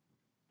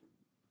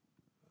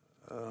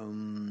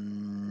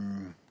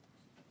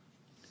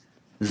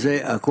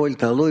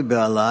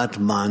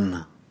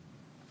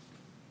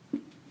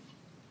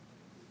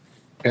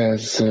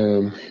 Ez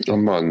a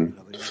man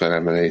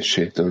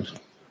felemelésétől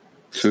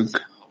függ.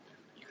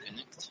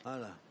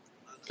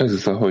 Ez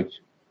az,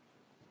 ahogy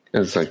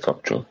ezzel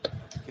kapcsolat.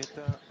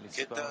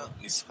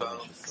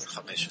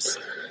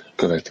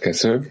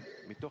 Következő.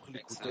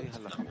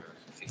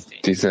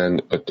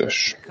 15-ös.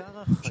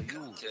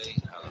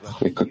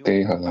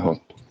 Likutei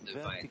halachot.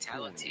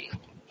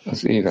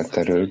 Az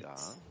életerő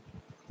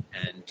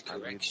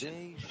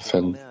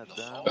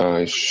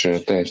és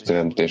teljes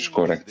teremtés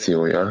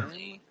korrekciója.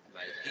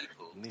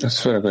 Ez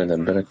főleg olyan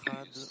emberek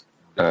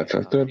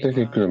által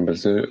történik,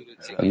 különböző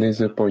a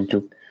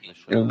nézőpontjuk,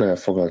 ők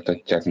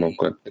belefoglaltatják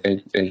magukat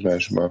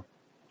egymásba.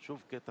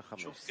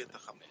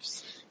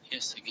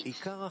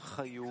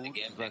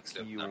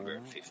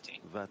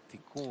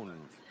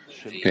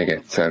 Még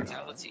egyszer.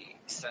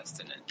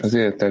 Az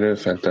életerő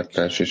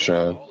fenntartás és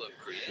a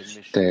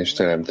teljes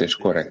teremtés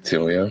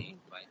korrekciója,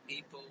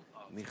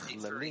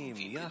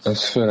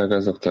 az főleg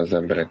azoktól az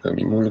emberek,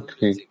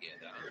 akik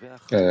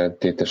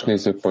ellentétes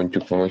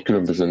nézőpontjuk van, vagy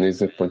különböző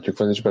nézőpontjuk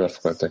van, és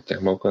belefogadtatják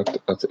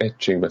magukat az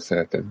egységbe,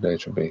 szeretetbe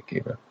és a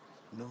békébe.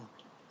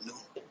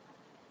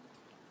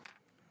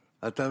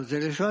 אתה רוצה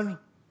לשאול?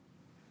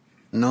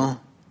 נו.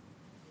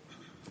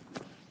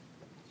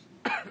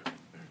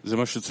 זה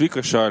מה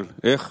שצביקה שאל,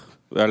 איך,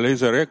 על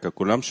איזה רקע,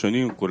 כולם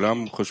שונים,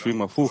 כולם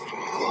חושבים הפוך,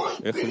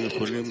 איך הם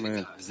יכולים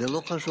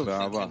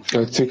באהבה.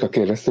 Cvika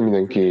kérdezte,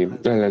 mindenki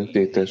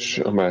ellentétes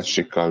a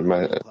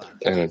másikkal,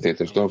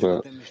 ellentétes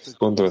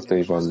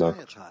gondolatai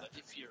vannak.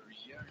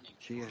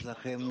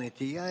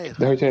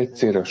 De hogyha egy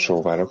célra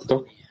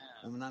sóvárogtok,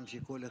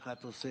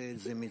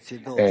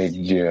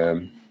 egy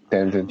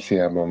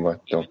tendenciában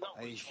vagytok.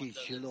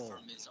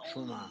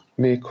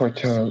 Még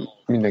hogyha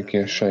mindenki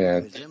a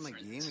saját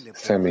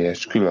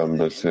személyes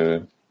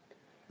különböző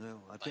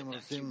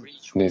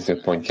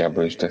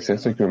nézőpontjából is teszi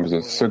ezt, hogy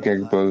különböző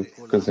szögekből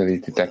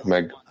közelítitek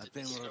meg,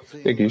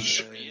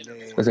 mégis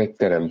az egy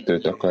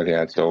teremtőt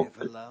akarjátok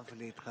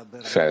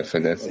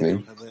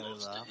felfedezni,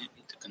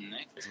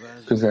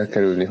 közel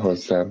kerülni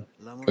hozzá,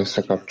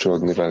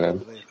 összekapcsolódni vele,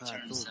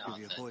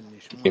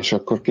 és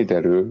akkor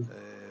kiderül,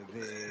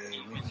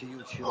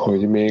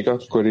 hogy még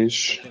akkor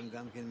is,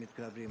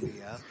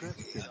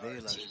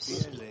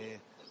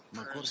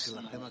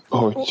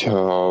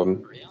 hogyha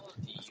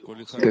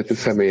tehát a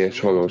személyes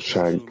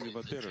valóságot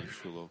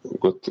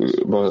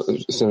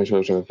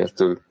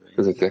keresztül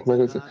közöttek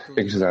meg,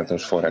 mégis az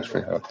általános forrás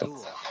felé haladtak.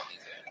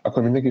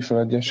 Akkor mindenki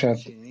feladja a saját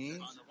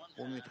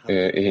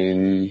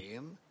én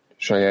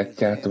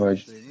sajátját,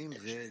 vagy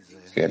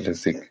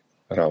kérdezik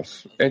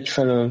Ralf.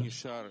 Egyfelől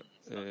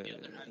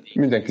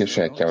mindenki a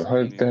sajátjával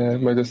halad, de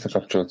majd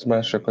összekapcsolódsz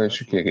másokkal,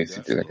 és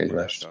kiegészítitek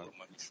egymást.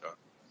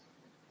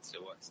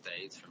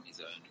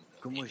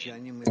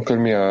 Akkor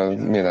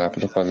milyen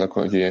állapotok vannak,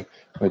 hogy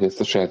ezt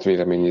a saját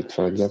véleményét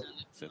feladja?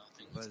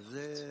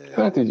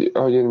 Hát így,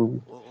 ahogy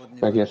én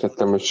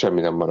megértettem, hogy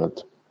semmi nem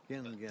marad.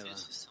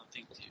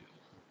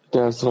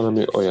 De ez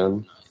valami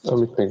olyan,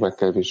 amit még meg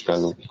kell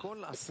vizsgálnunk.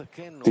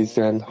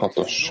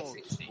 16-os.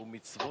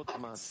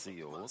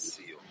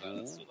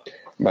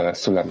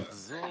 Beleszülem.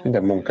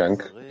 Minden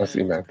munkánk az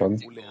imákban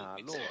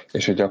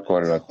és a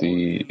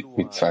gyakorlati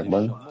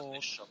micvákban,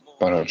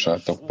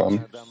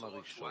 parancsolatokban.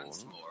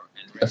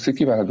 Ezt így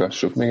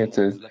kiválogassuk még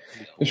egyszer,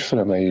 és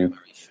felemeljük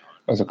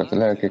azokat a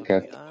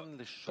lelkeket,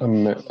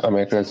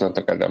 amelyek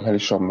rezonáltak Ádám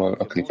Helisommal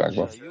a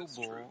klipákban.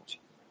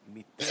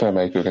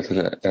 Felemeljük őket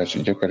az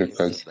első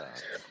gyökerükhöz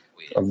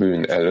a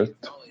bűn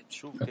előtt,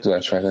 a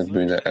tudásvágynak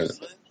bűne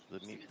előtt.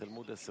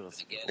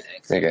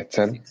 Még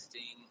egyszer,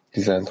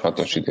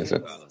 16-os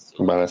idézet.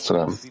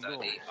 Beleszólám.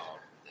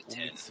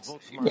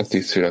 A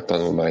 10 féle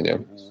tanulmánya.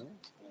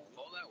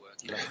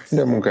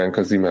 De a munkánk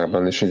az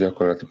imában és a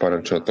gyakorlati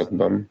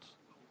parancsolatokban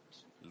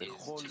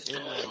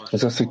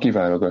az az, hogy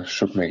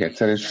kiválogassuk még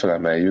egyszer, és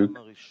felemeljük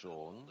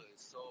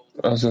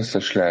az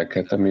összes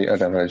lelket, ami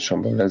Ádám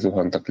Helisomban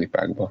lezuhant a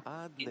klipákba.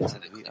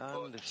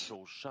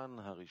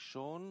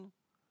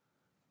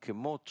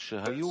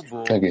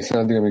 Egészen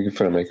addig, amíg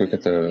felemeljük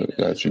őket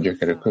az első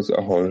gyökerükhöz,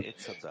 ahol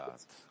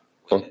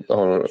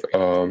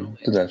a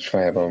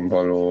tudásfájában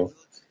való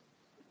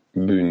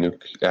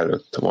bűnük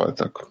előtt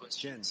voltak.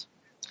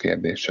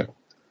 Kérdések.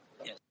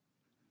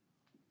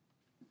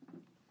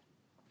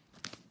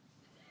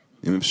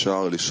 אם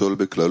אפשר לשאול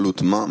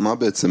בכללות, מה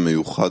בעצם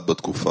מיוחד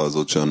בתקופה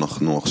הזאת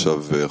שאנחנו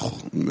עכשיו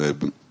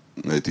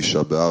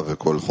תשעה באב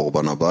וכל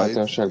חורבן הבית?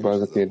 Általánosságban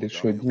az a kérdés,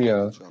 hogy mi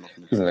a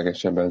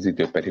különleges ebben az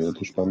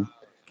időperiódusban.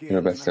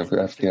 Miről beszélünk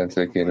az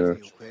F9-éről,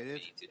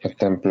 a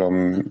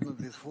templom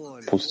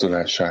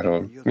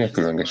pusztulásáról. Mi a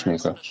különleges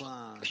munka?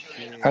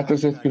 Hát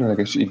ez egy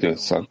különleges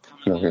időszak,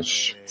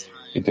 különleges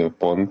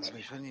időpont.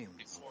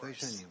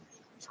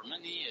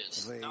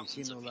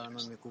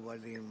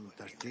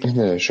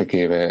 Nagyon sok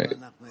éve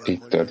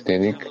így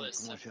történik.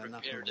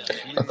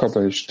 A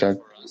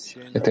kabbalisták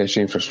egy teljes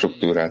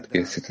infrastruktúrát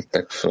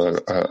készítettek föl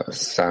a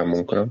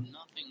számunkra.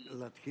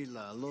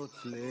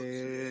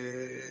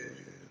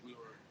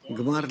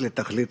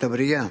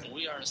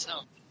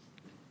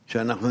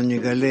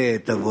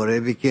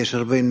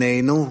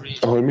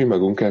 Ahol mi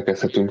magunk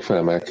elkezdhetünk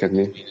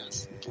felemelkedni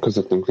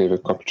közöttünk lévő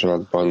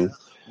kapcsolatban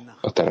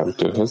a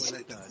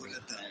Teremtőhöz.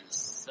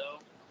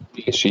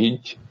 És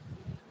így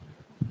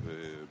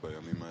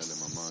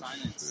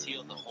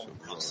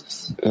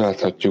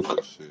láthatjuk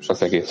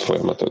az egész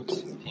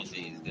folyamatot.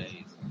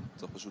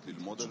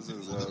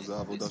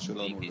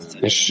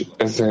 És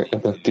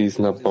ebben a 10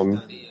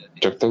 napban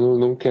csak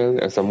tanulnunk kell,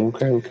 ez a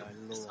munkánk.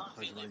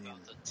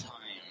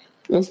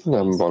 Ez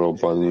nem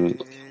valóban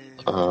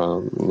a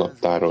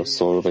naptárról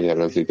szól, vagy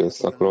erről az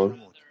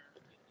időszakról.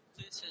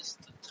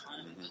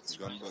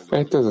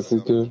 Ez az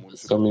idő,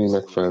 ami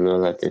megfelelő a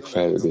lelkek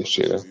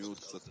fejlődésére.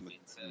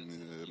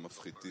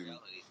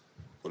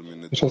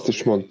 És azt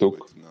is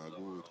mondtuk,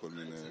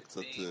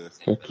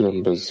 hogy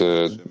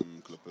különböző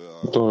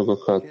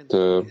dolgokat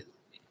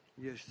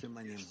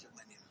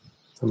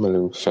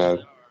emelünk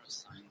fel.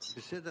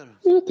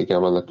 Hát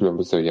igen, vannak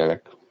különböző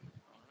jelek.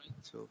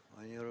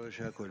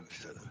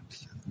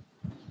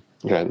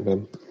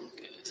 Rendben.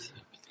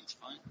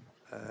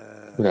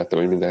 Látom,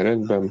 hogy minden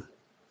rendben.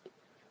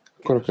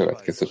 Akkor a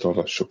következőt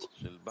olvassuk.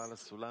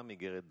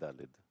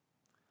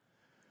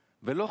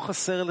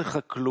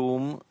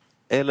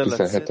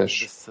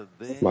 17-es,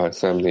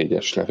 Málszám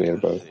 4-es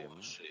levélből.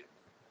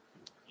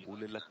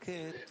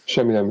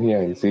 Semmi nem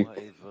hiányzik,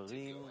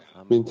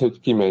 mint hogy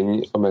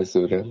kimenj a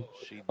mezőre,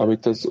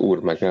 amit az Úr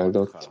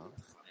megáldott,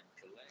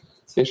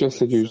 és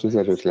összegyűjtsd az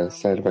erőtlen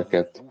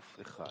szerveket,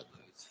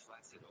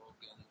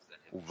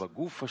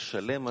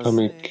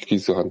 amik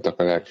kizuhantak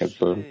a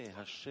lelkedből,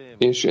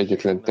 és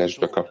egyetlen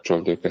testbe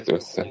kapcsold őket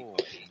össze.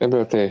 Ebből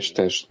a teljes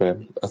testbe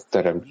a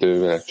Teremtő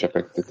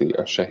velecsepegteti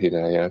a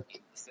sehináját,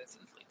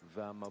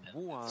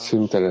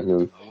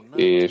 szüntelenül,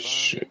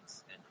 és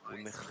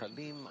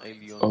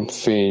a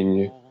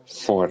fény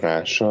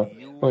forrása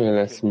olyan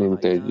lesz,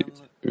 mint egy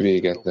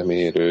véget nem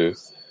érő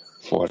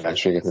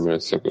forrás, véget nem érő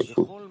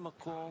szökőkút.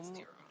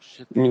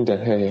 Minden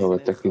hely,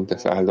 ahol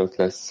tekintesz, áldott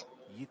lesz,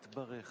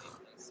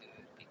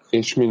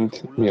 és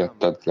mind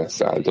miattad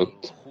lesz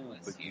áldott.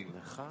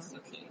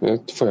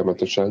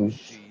 Folyamatosan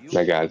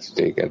megáld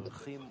téged.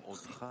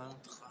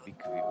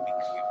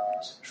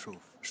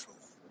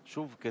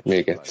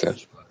 Még egyszer.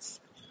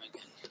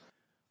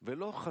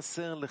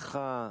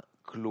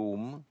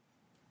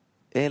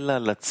 אלא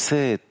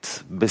לצאת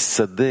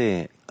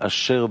בשדה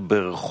אשר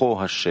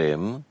ברכו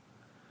השם.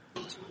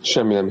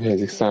 Semmi nem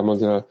hiányzik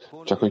számodra,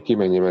 csak hogy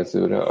kimenj a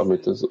mezőre,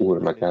 amit az Úr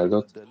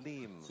megáldott,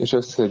 és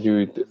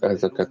összegyűjt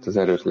ezeket az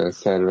erőtlen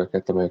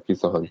szerveket, amelyek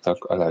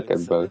kizahantak a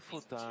lelkedből,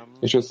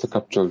 és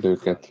összekapcsold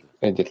őket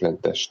egyetlen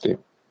testé.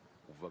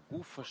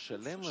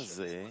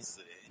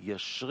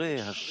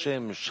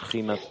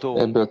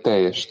 Ebből a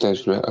teljes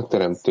testbe a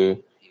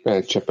Teremtő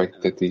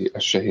elcsepegteti a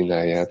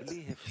sehináját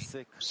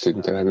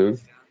szüntelenül,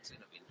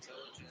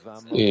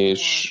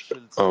 és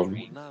a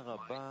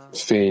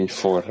fény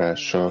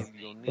forrása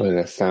olyan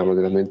lesz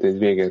számodra, mint egy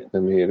véget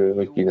nem érő,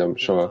 vagy ki nem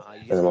soha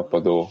nem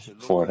apadó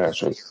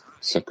forrás, az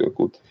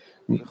szökőkút.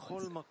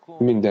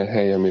 Minden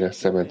hely, amire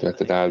szemed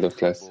veted, áldott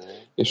lesz,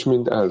 és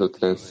mind áldott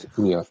lesz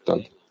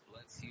miattad,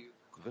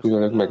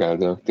 mivel ők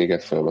megáldanak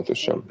téged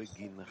folyamatosan.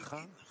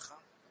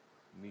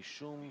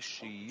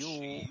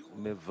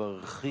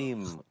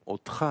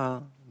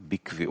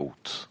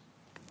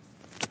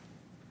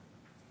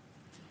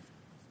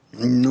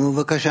 נו,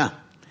 בבקשה.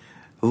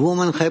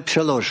 וומן חייב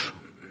 3.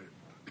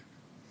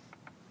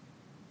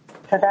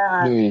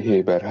 Női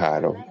Héber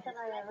 3.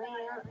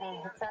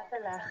 הצעת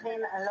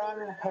להכין אלון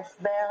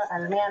הסבר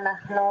על מי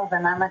אנחנו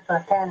ומה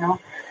מטרתנו.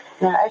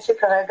 נראה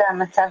שכרגע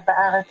המצב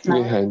בארץ...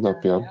 Néhány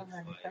napja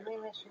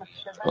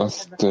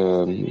azt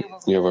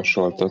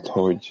javasoltad,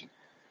 hogy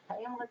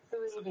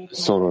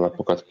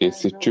szólólapokat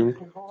készítsünk.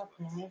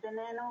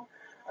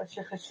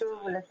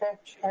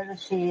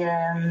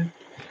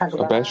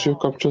 A belső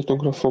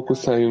kapcsolatunkra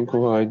fókuszáljunk,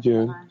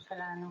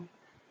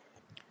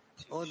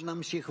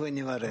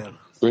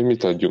 vagy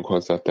mit adjunk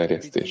hozzá a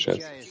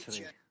terjesztéshez?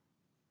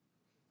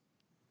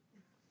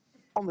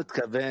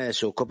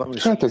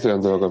 Hát ez olyan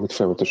dolog, amit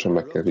folyamatosan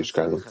meg kell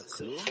vizsgálnunk.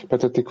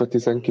 Petatikva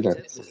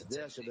 19.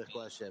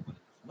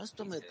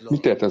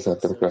 Mit ért ezzel,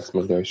 amikor azt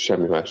mondja, hogy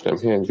semmi más nem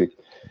hiányzik,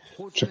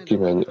 csak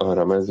kimenj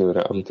arra a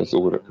mezőre, amit az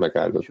Úr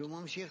megáldott?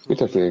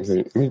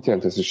 Mit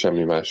jelent ez, hogy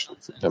semmi más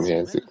nem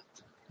hiányzik?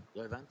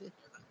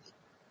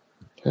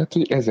 Hát,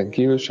 hogy ezen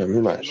kívül semmi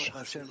más.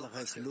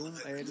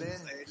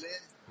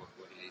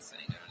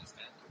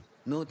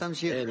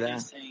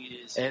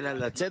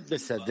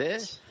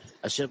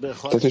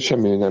 Tehát, hogy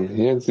semmi nem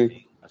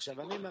hiányzik,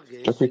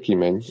 csak hogy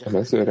kimenj a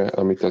mezőre,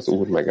 amit az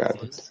Úr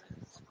megáldott.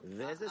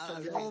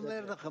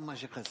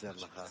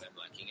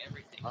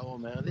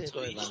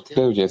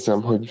 De úgy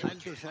érzem, hogy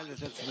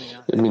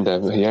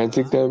minden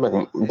hiányzik,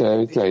 de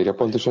itt leírja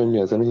pontosan, hogy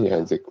mi az, ami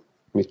hiányzik.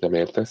 Mit nem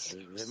értesz?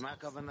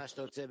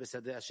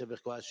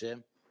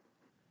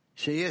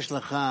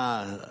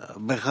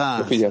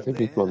 Figyelj,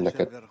 mit mond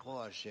neked?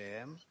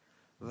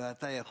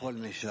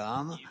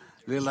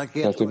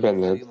 Tehát, hogy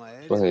benned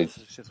van egy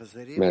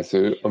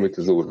mező, amit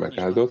az Úr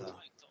megáldott,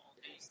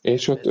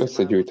 és ott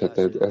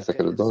összegyűjtheted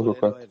ezeket a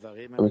dolgokat,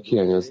 amik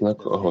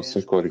hiányoznak ahhoz,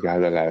 hogy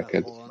korrigáld a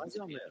lelked.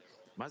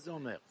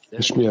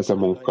 És mi az a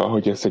munka,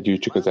 hogy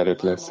összegyűjtsük az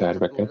erőtlen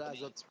szerveket?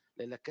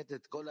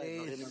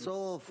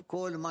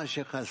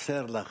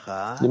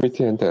 De mit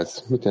jelent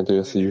ez? Mit jelent, hogy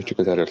összegyűjtsük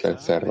az erőtlen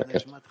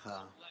szerveket?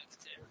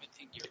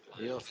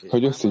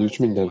 Hogy összegyűjts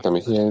mindent,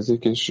 ami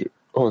hiányzik, és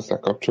hozzá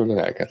kapcsol a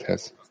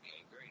lelkedhez.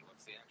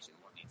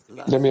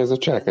 De mi ez a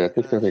cselekedet?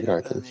 Mit kell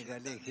végrehajtani?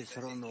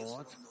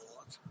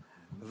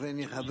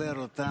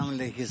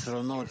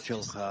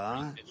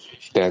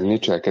 Tenni,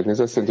 cselekedni, ez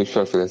azt jelenti, hogy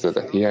felfedezed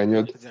a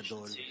hiányod,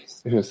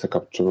 és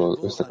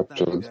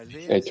összekapcsolod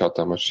egy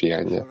hatalmas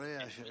hiánnyal,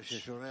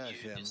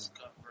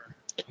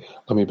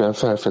 amiben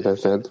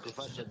felfedezed,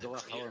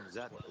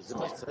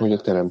 hogy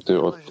a Teremtő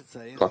ott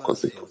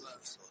lakozik.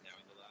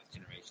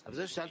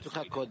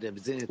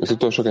 Az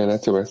utolsó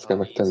generációban ezt kell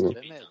megtenni?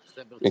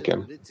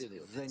 Igen.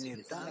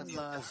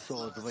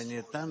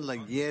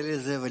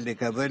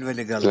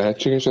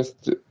 Lehetséges ezt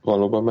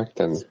valóban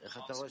megtenni?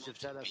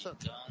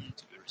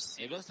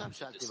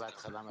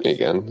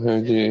 Igen,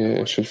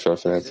 és hogy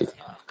felfedezzük.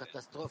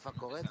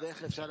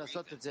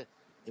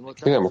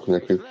 Én nem akarok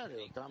nekünk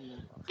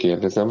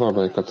kérdezem,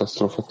 valami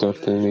katasztrófa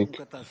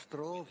történik.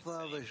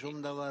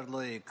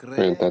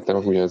 Olyan tettem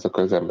meg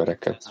ugyanazokkal az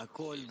embereket.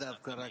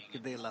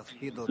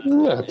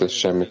 Hát ez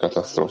semmi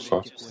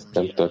katasztrófa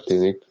nem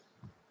történik.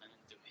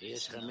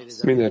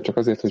 Minden csak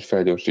azért, hogy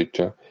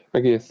felgyorsítsa,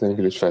 meg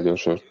észrevenkül is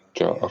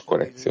felgyorsítsa a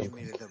korrekciót.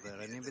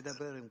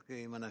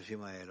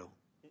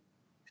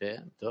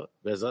 כן, טוב,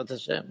 בעזרת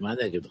השם, מה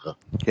אני אגיד לך?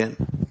 כן.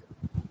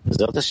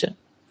 בעזרת השם.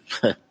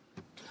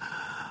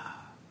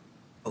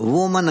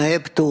 Woman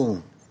Heb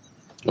 2.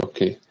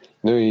 Oké.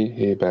 Női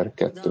Héber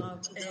 2.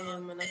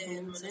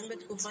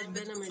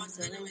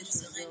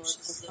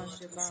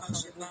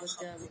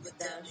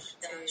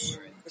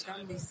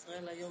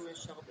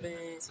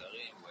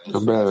 A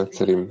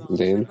belvetszerim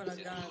idején,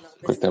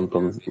 hogy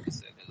templom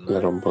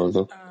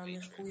leromboldott,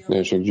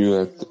 nagyon sok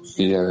gyűlölet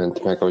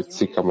jelent meg, ahogy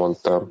Szika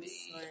mondta.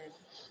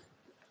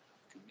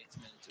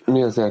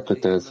 Mi az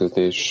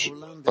elköteleződés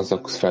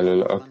azok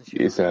felől,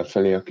 Izrael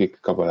felé, akik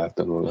kabalát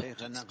tanulnak?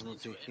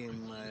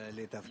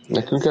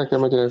 Nekünk el kell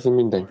magyarázni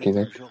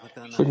mindenkinek,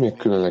 hogy még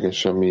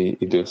különleges a mi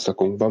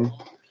időszakunkban,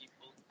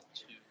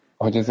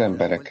 hogy az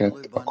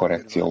embereket a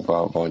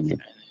korrekcióba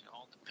vonjuk.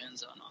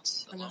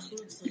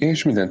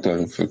 És minden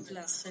tőlünk függ.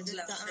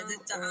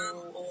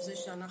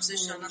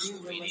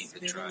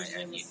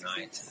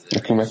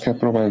 Nekünk meg kell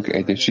próbálnunk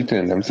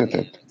egyesíteni a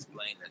nemzetet?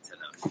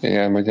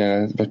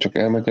 Vagy csak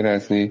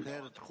elmagyarázni?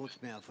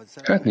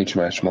 Hát nincs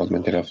más mód,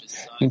 magyarul.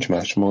 Nincs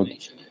más mód,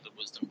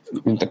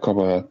 mint a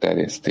kabala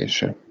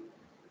terjesztése.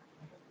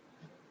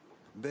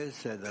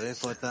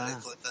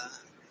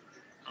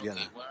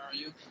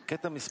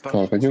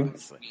 Hol vagyunk?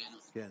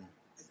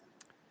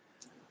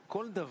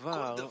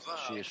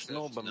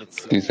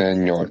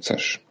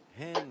 18-as.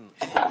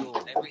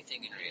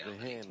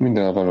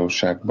 Minden a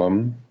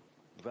valóságban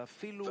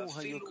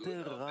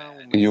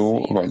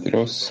jó vagy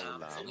rossz,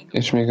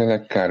 és még a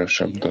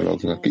legkárosabb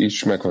dolognak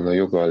is megvan a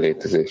joga a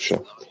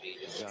létezése.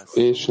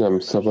 És nem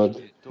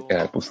szabad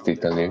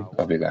elpusztítani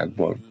a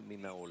világból.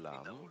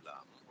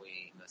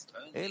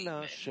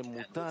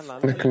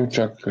 Nekünk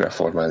csak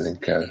reformálni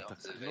kell.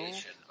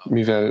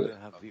 Mivel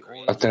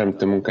a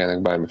teremtő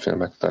munkájának bármiféle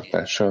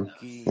megtartása,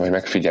 vagy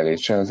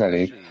megfigyelése az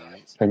elég,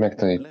 hogy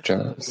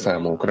megtanítsa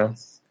számunkra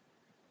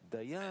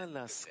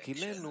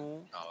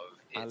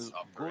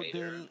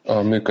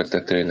a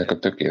működtetőjének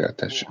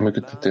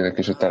működtetőjének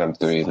és a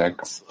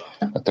teremtőjének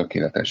a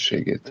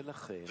tökéletességét.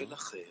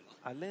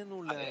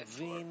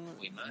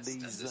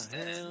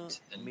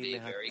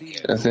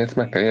 Ezért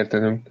meg kell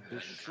értenünk,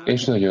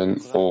 és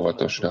nagyon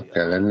óvatosnak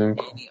kell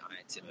lennünk,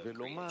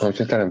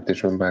 hogyha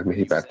teremtésben bármi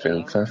hibát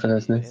tudunk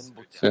felfedezni,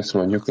 azt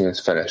mondjuk, hogy ez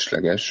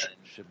felesleges,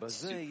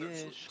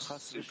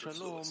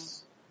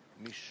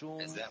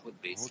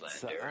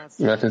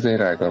 mert ez egy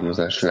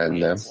rágalmazás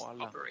lenne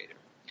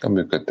a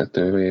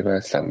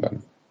működtetőjével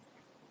szemben.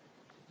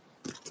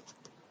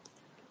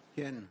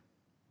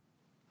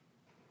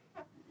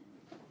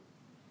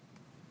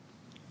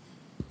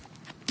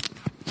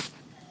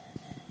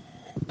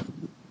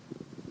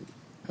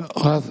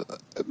 רב,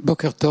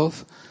 בוקר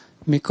טוב.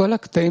 מכל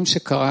הקטעים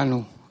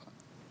שקראנו,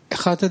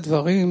 אחד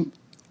הדברים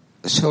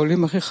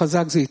שעולים הכי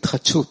חזק זה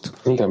התחדשות.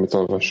 Minden, amit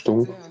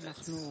olvastunk,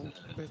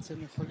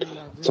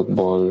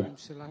 azokból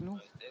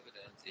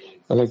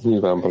a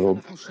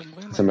legnyilvánvalóbb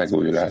ez a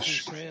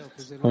megújulás.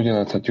 Hogyan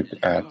adhatjuk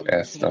át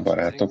ezt a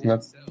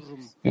barátoknak,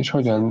 és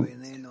hogyan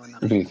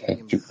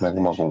védhetjük meg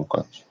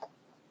magunkat.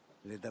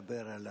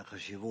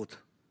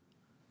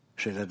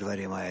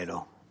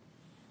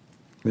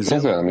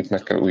 Ez olyan, amit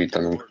meg kell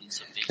újítanunk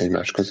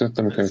egymás között,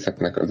 amikor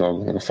ezeknek a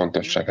dolgoknak a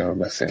fontosságáról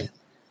beszél.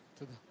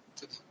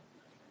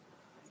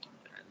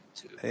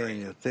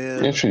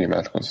 És hogy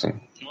imádkozzunk.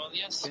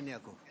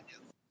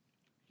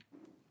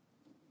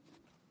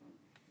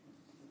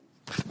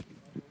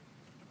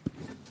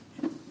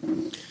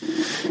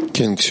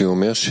 כן, כשהוא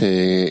אומר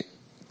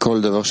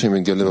שכל דבר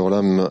שמתגלה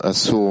בעולם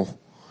אסור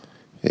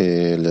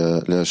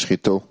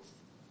להשחיתו.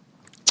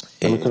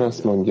 Amikor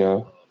azt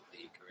mondja,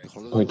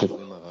 hogy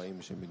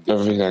a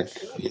világ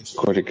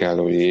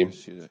korrigálói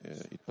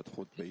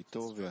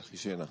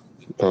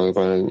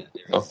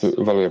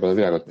valójában a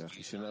világot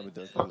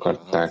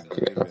akarták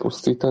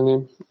pusztítani,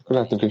 akkor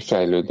látunk egy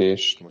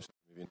fejlődést,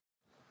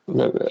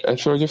 mert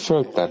egyfelől, hogy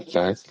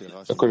föltárták,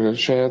 akkor a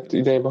saját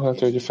idejében halt,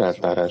 hogy a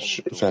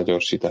feltárás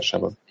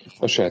felgyorsításában,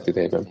 a saját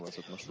idejében.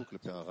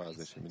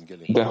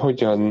 De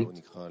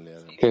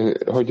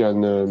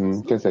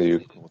hogyan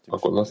kezeljük a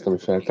gonoszt, ami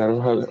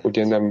feltárul,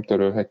 ugye nem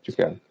törölhetjük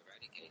el?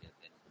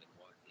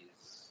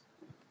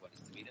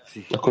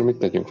 Akkor mit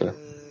tegyünk vele?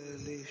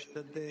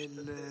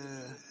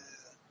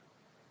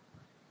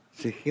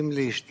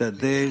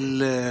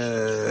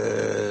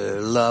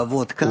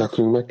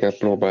 Nekünk meg kell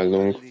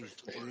próbálnunk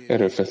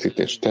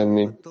erőfeszítést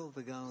tenni,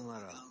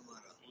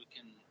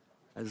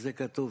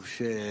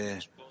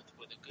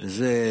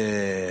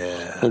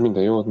 hogy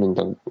minden jót,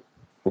 minden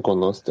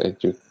gonoszt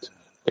együtt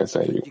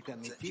kezeljük.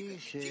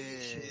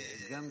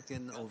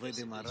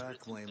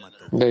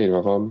 De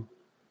írva van,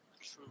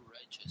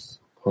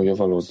 hogy a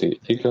valódi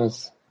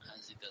igaz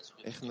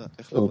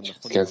úgy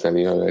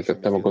kezeli a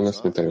helyzetet, nem a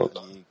gonosz, mint a jót.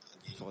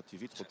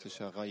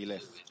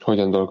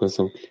 Hogyan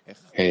dolgozunk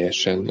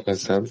helyesen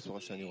ezzel?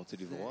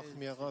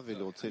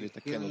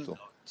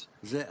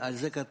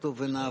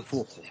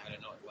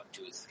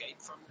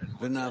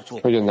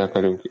 Hogyan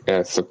akarunk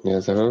elszokni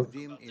ezzel?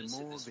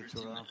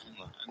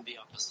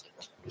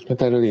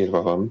 Hát erről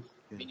írva van,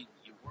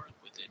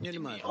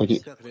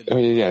 hogy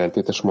egy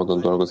ellentétes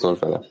módon dolgozol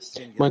vele.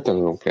 Majd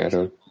tanulunk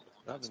erről.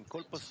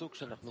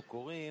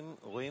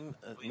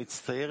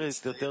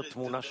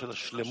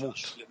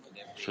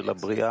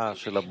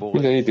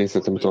 Minden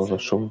idézet, amit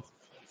olvasunk,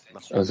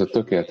 az a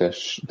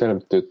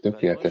teremtő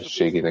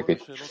tökéletességének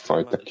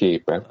egyfajta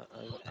képe,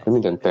 hogy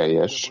minden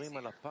teljes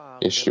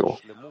és jó.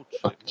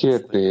 A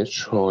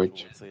kérdés,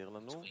 hogy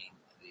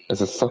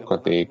ez a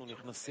szakadék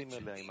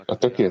a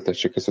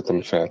tökéletesség között,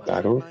 ami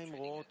feltárul,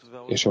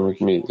 és amit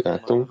mi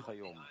látunk,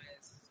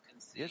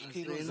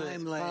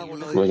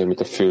 vagy amit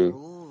a fül,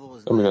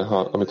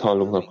 amit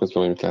hallunk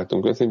napközben, amit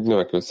látunk, ez egy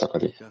növekvő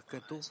szakadék.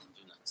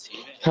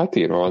 Hát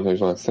írva van, hogy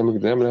van szemük,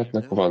 de nem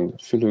látnak, van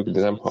fülük,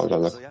 de nem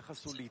hallanak.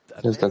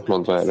 Ez lett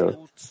mondva erről.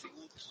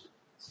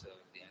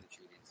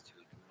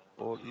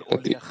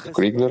 Tehát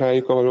akkor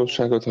ignoráljuk a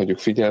valóságot, hagyjuk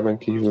figyelmen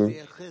kívül,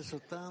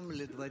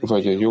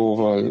 vagy a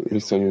jóval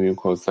viszonyuljunk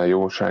hozzá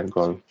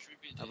jósággal.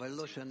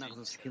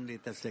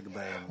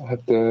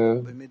 Hát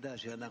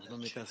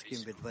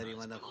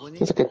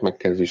ezeket meg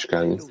kell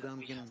vizsgálni.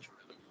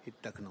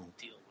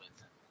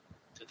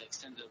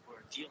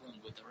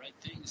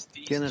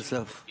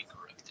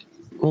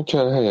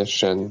 Hogyha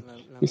helyesen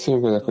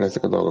viszonyunk, akkor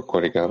ezek a dolgok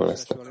korrigálva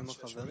lesznek.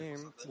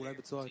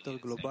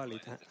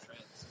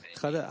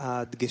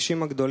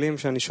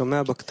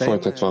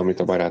 Folytatva, amit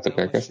a barátok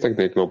elkezdtek,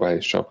 de egy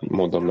globálisabb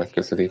módon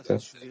megközelítve.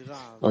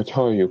 Ahogy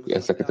halljuk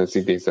ezeket az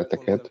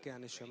idézeteket,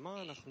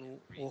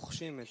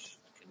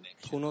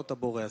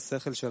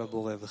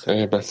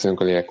 beszélünk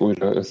a lélek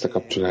újra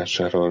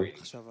összekapcsolásáról,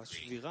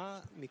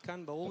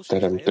 a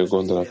teremtő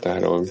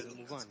gondolatáról.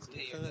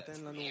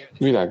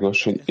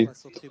 Világos, hogy itt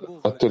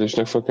a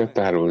törésnek fel kell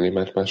tárulni,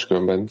 mert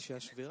máskülönben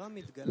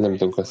nem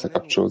tudunk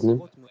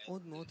összekapcsolódni.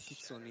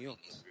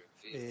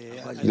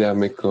 De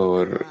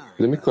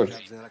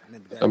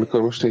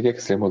amikor most egy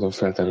extrém módon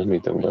feltárul mi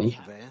időnkben,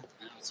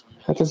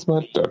 hát ez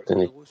már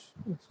történik.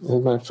 Ez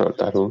már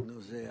feltárul.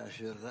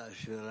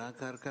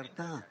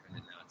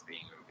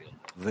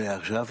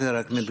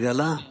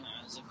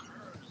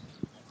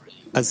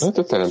 Hát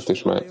a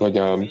teremtés már, vagy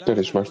a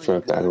törés már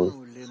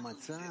feltárul.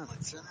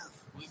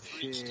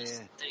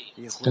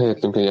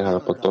 Elértünk egy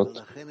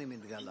állapotot,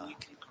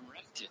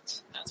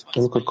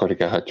 amikor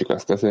korrigálhatjuk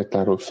azt, ezért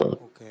tárul föl.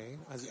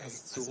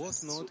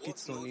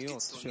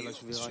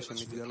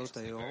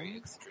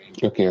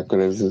 Oké, akkor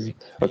ez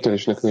a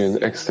törésnek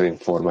nagyon extrém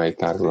formái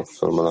tárulnak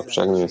föl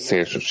manapság, nagyon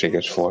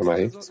szélsőséges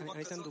formái.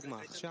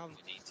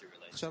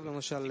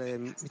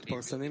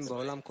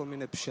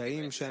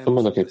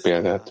 Mondok egy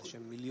példát.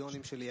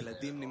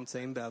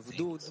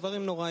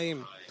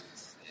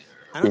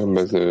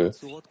 Különböző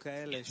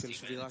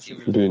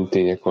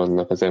bűntények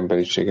vannak az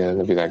emberiség ellen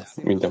a világ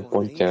minden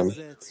pontján.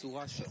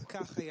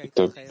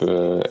 Több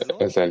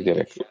ezer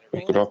gyerek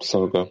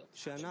rabszolga.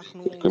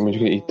 Akkor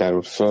mondjuk így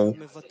tárul föl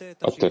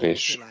a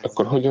törés.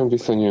 Akkor hogyan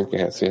viszonyuljunk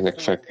ehhez, hogy ennek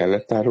fel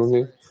kellett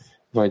tárulni?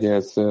 Vagy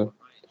ez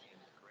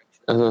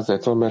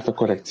azért van, mert a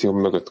korrekció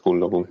mögött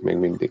kullogunk még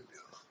mindig.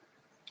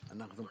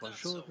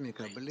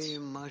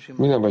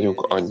 Mi nem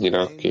vagyunk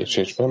annyira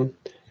késésben.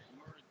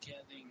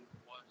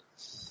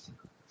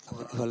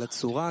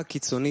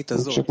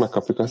 Csak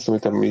megkapjuk azt,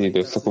 amit a mi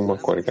időszakunkban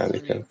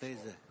korrigálni kell.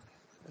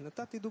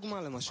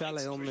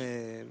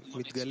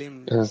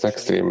 Ez az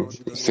extrém,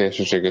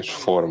 szélsőséges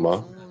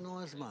forma,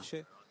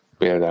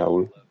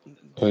 például,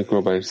 hogy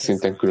globális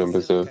szinten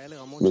különböző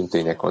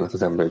bűntények vannak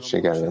az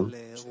emberiség ellen.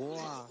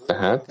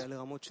 Tehát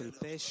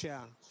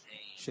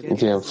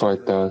egy ilyen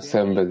fajta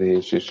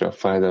szenvedés és a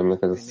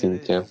fájdalomnak ez a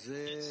szintje.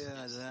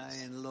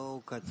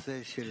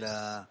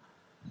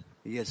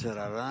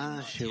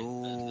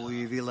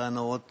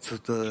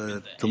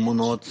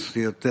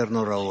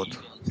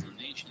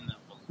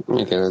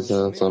 Igen, ez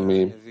az,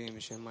 ami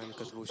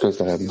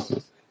közelebb.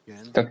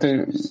 Tehát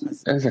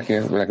ezek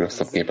a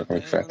legrosszabb képek,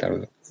 amik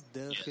feltárulnak.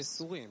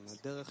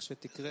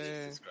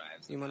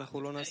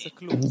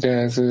 De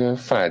ez a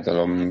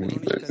fájdalom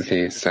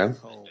része.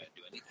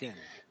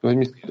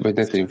 Vagy ne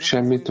tegyünk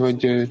semmit,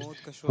 vagy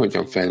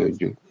hogyan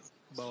fejlődjünk.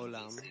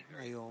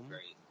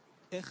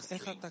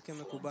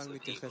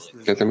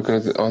 Tehát amikor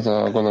az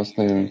a gonosz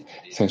nagyon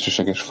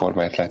szélsőséges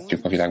formáját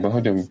látjuk a világban,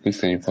 hogyan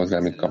viszonyunk hozzá,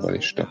 mint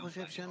kabbalista?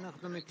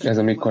 Ez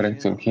a mi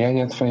korrekciónk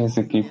hiányát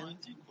fejezi ki.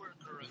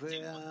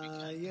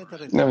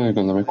 Nem úgy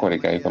gondolom, hogy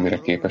korrigáljuk, amire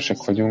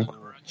képesek vagyunk.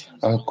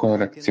 A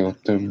korrekció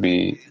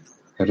többi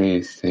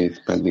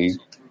részét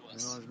pedig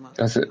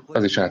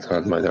az is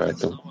áthalad majd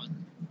rajtunk.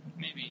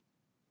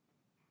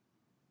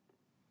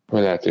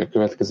 Vagy lehet, hogy a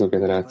következő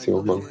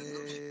generációban.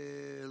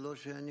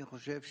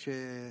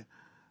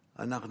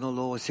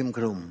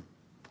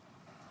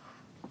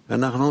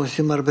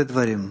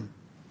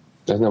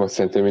 Ez nem azt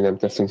jelenti, hogy mi nem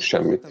teszünk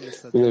semmit.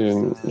 Mi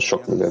nagyon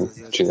sok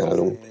mindent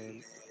csinálunk.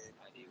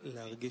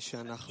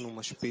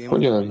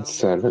 Hogyan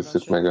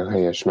szervezzük meg a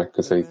helyes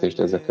megközelítést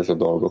ezekhez a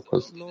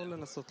dolgokhoz?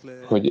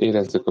 Hogy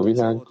érezzük a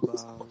világ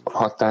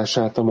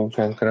hatását a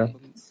munkánkra,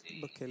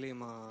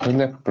 hogy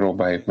ne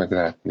próbáljuk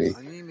meglátni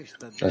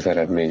az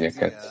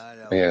eredményeket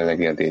a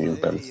jelenlegi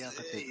edényünkben.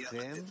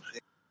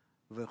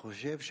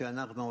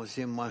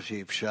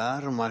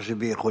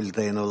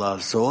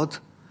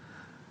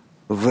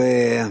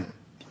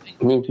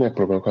 Mi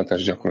megpróbálunk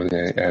hatást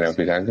gyakorolni erre a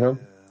világra,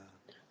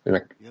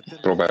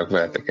 megpróbáljuk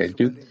veletek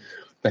együtt,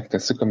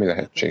 megtesszük, ami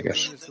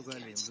lehetséges.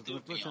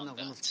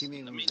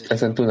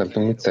 Ezen túl nem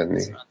tudunk mit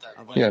tenni.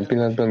 Ilyen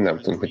pillanatban nem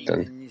tudunk mit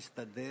tenni.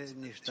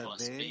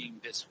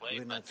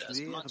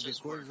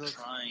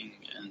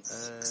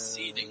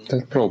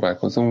 Tehát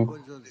próbálkozunk,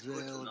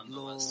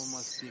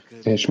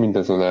 és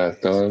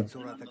mindazonáltal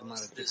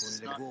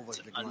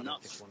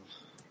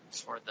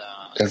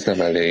ez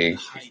nem elég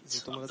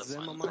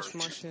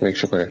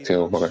végső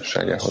korrekció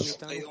magasságához.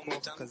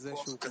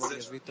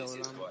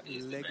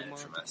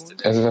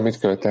 Ez az, amit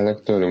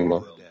követelnek tőlünk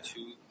ma.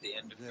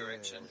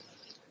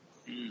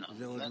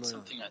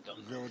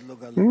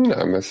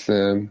 Nem, ez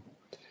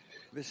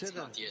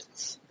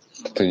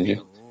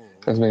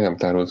még nem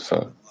tárult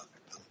fel.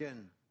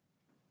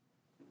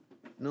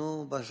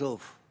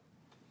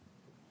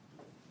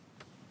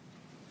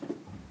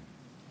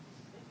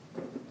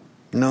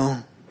 No.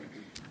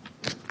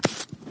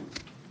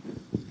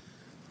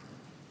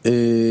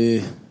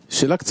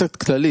 שאלה קצת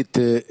כללית,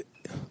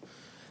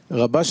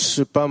 רבש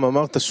פעם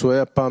אמרת שהוא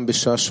היה פעם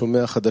בשעה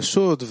שומע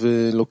חדשות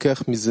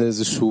ולוקח מזה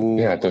איזשהו...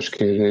 Játos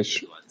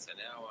kérdés.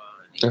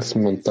 Azt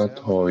mondtad,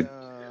 hogy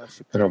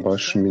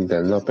Rabas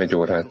minden nap egy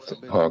órát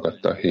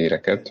hallgatta a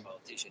híreket,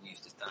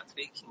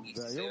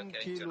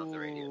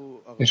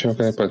 és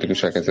amikor egy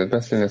politikus elkezdett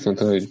beszélni,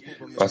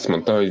 azt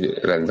mondta, hogy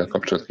rendben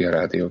kapcsolt ki a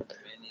rádiót.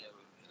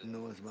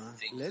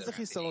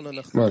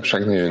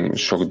 Manapság nagyon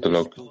sok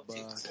dolog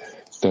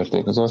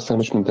történik az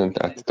országban, és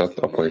mindent átadott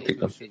a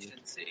politika.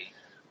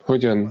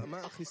 Hogyan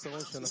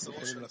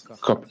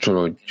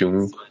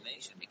kapcsolódjunk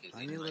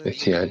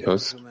egy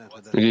hiányhoz?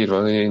 Úgy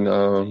írva, hogy én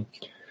a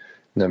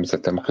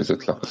nemzetem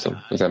között lakozom,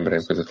 az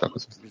embereim között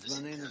lakozom.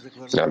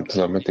 Nem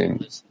tudom, mert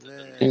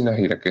én a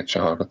híreket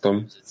sem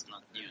hallgatom.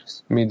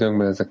 Mi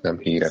időnkben ezek nem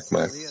hírek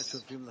már.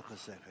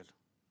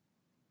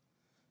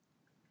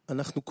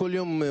 Ez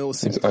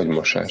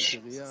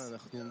agymosás.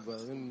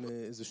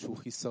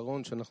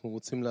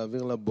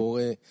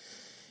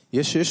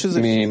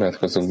 Mi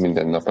imádkozunk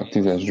minden nap a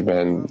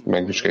 10-esben,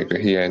 megvizsgáljuk a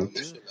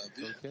hiányt.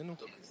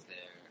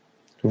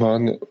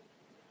 Van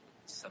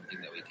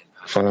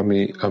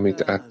valami,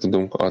 amit át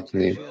tudunk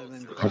adni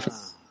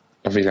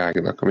a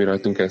világnak, ami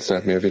rajtunk kell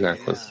szeretni a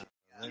világhoz.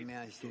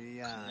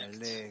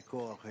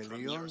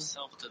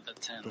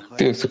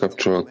 Ti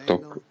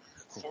összekapcsolódtok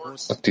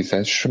a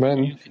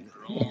 10-esben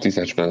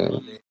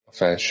a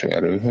felső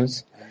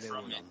erőhöz,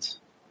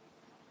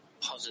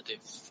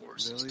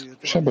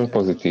 és ebből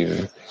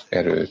pozitív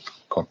erőt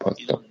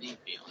kaphattok.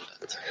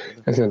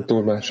 Ezen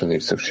túl másra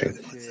nincs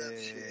szükség.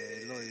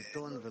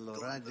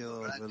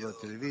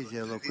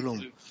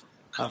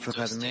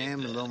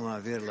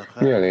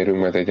 Mi elérünk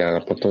majd egy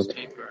állapotot,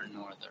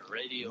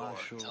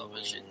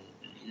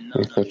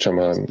 mikor sem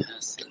a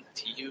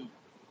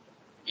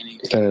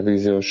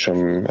televízió, sem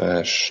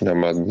más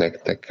nem ad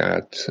nektek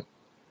át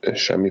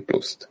semmi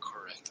pluszt.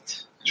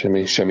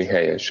 Semmi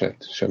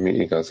helyeset, semmi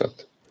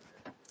igazat.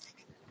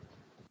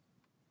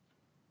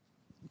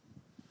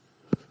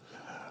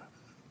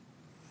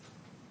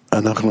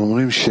 אנחנו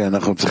אומרים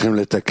שאנחנו צריכים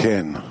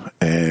לתקן.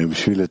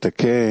 בשביל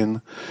לתקן,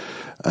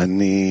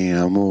 אני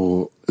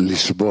אמור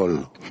לסבול.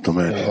 זאת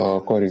אומרת,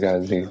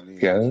 korrigálni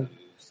kell.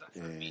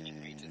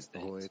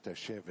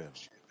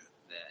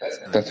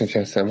 Tehát, hogyha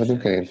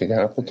elszenvedünk, elérünk egy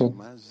állapotot,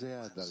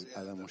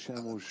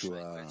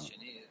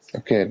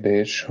 a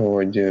kérdés,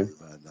 hogy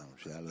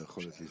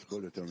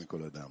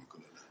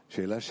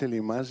שאלה שלי,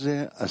 מה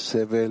זה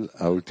הסבל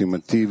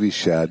האולטימטיבי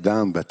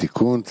שהאדם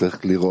בתיקון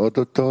צריך לראות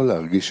אותו,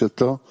 להרגיש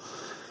אותו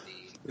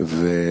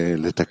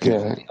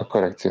ולתקן? A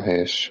korrekció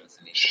helyes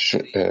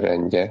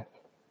rendje,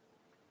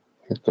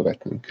 hogy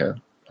követnünk kell,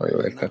 ha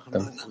jól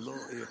értettem.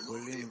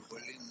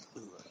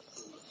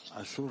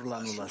 אסור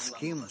לנו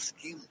להסכים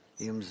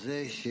עם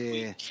זה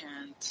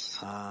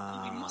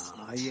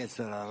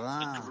שהיצר הרע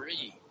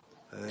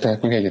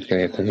Tehát még egyet kell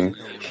értenünk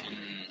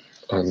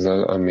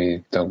azzal,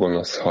 amit a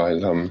gonosz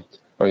hajlam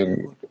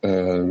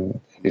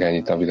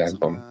irányít a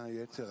világban.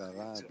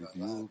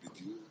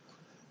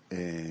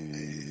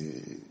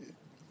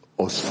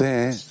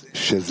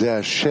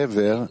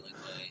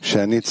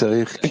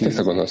 Itt ez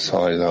a gonosz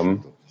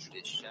hajlam,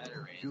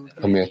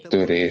 ami a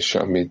törés,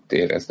 amit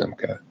éreznem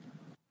kell.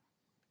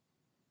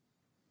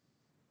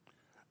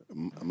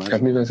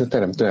 Hát mivel ez a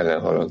teremtő ellen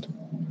halad?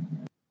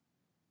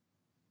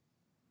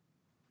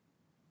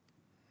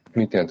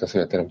 Mit jelent az,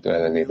 hogy a teremtő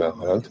ellenében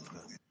halad?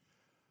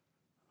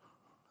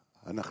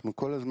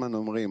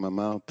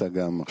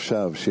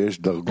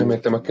 Nem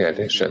értem a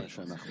kérdésen.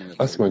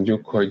 Azt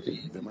mondjuk, hogy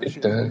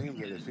itt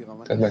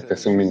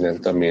megteszünk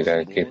mindent,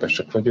 amire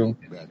képesek vagyunk,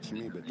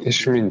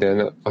 és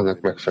minden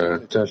annak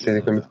megfelelően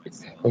történik,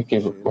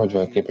 hogy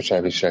van képes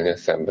elviselni a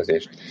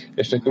szenvedést.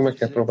 És nekünk meg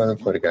kell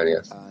próbálnunk korrigálni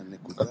ezt.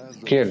 A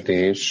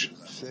kérdés,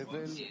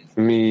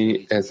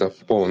 mi ez a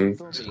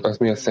pont, az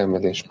mi a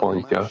szenvedés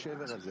pontja?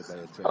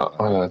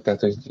 Tehát,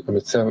 hogy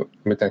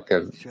amit el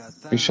kell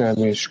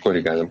viselni, és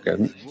korrigálnom kell.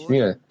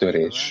 Mi a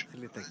törés?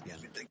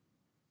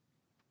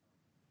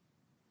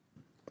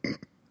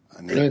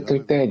 Lehet,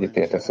 hogy te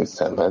egyetértesz, hogy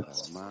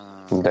szenvedsz,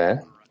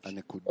 de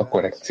a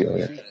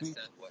korrekcióért.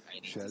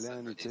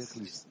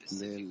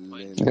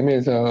 De mi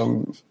ez a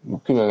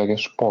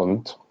különleges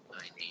pont?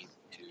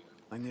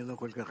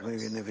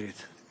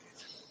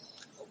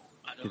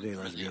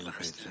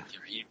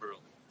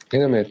 Én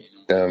nem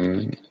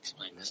értem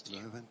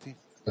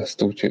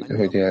azt úgy,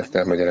 hogy ezt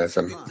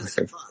elmagyarázzam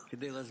neked.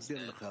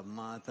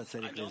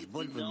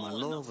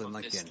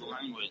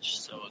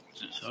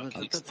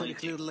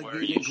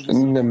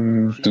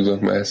 Nem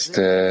tudom ezt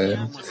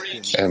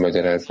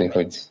elmagyarázni,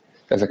 hogy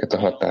ezeket a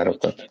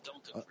határokat.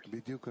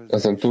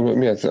 Azon túl,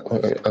 mi az,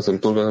 azon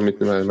túl van, amit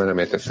már nem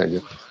értesz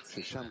egyet.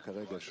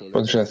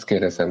 Pontosan ezt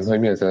kérdezem, hogy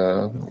mi ez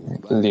a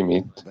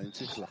limit,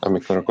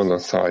 amikor a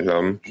gonosz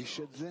hajlam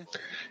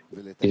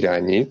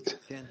irányít,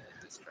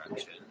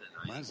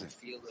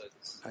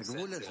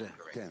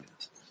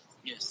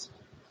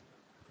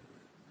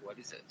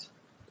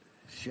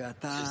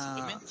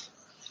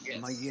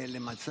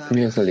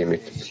 mi ez a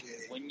limit?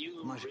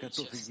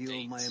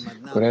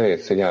 Akkor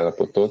elérsz egy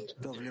állapotot,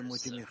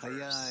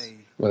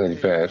 van egy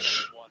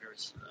vers,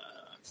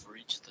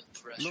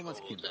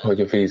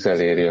 hogy a víz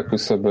eléri a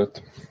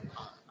küszöböt,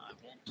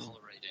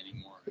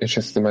 és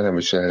ezt már nem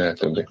viseled el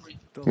többé.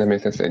 Nem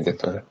értesz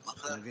egyet vele.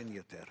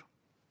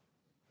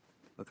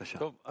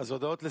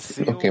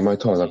 Oké,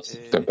 majd holnap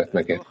többet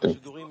megértünk.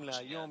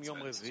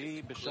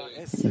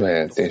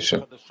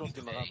 Bejelentése.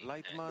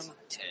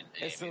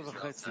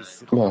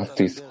 Ma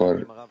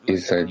 10-kor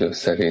izraeli idő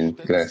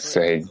szerint lesz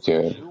egy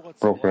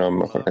program,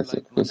 a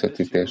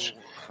közvetítés,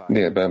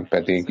 délben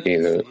pedig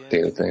élő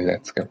délutáni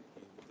lecke.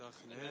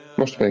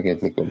 Most pedig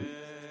egy nikum.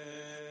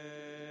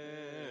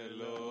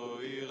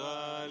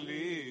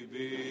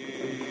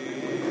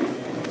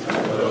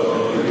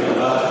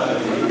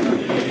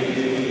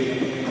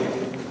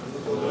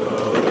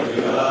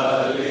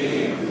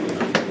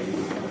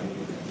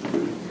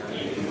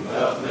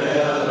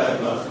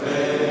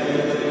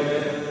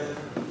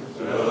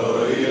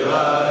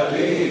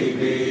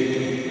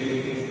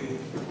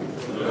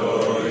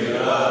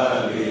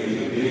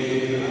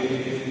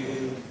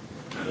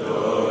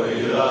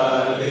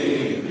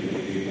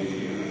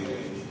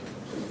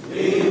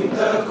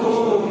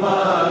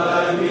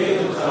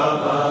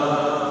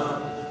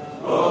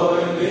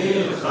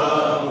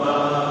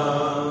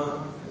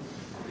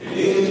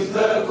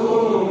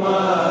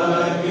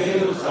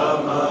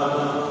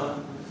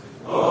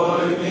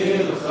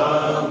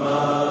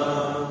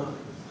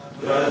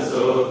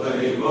 בזאת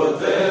אני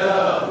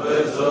בוטח,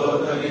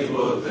 בזאת אני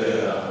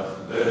בוטח,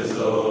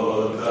 בזאת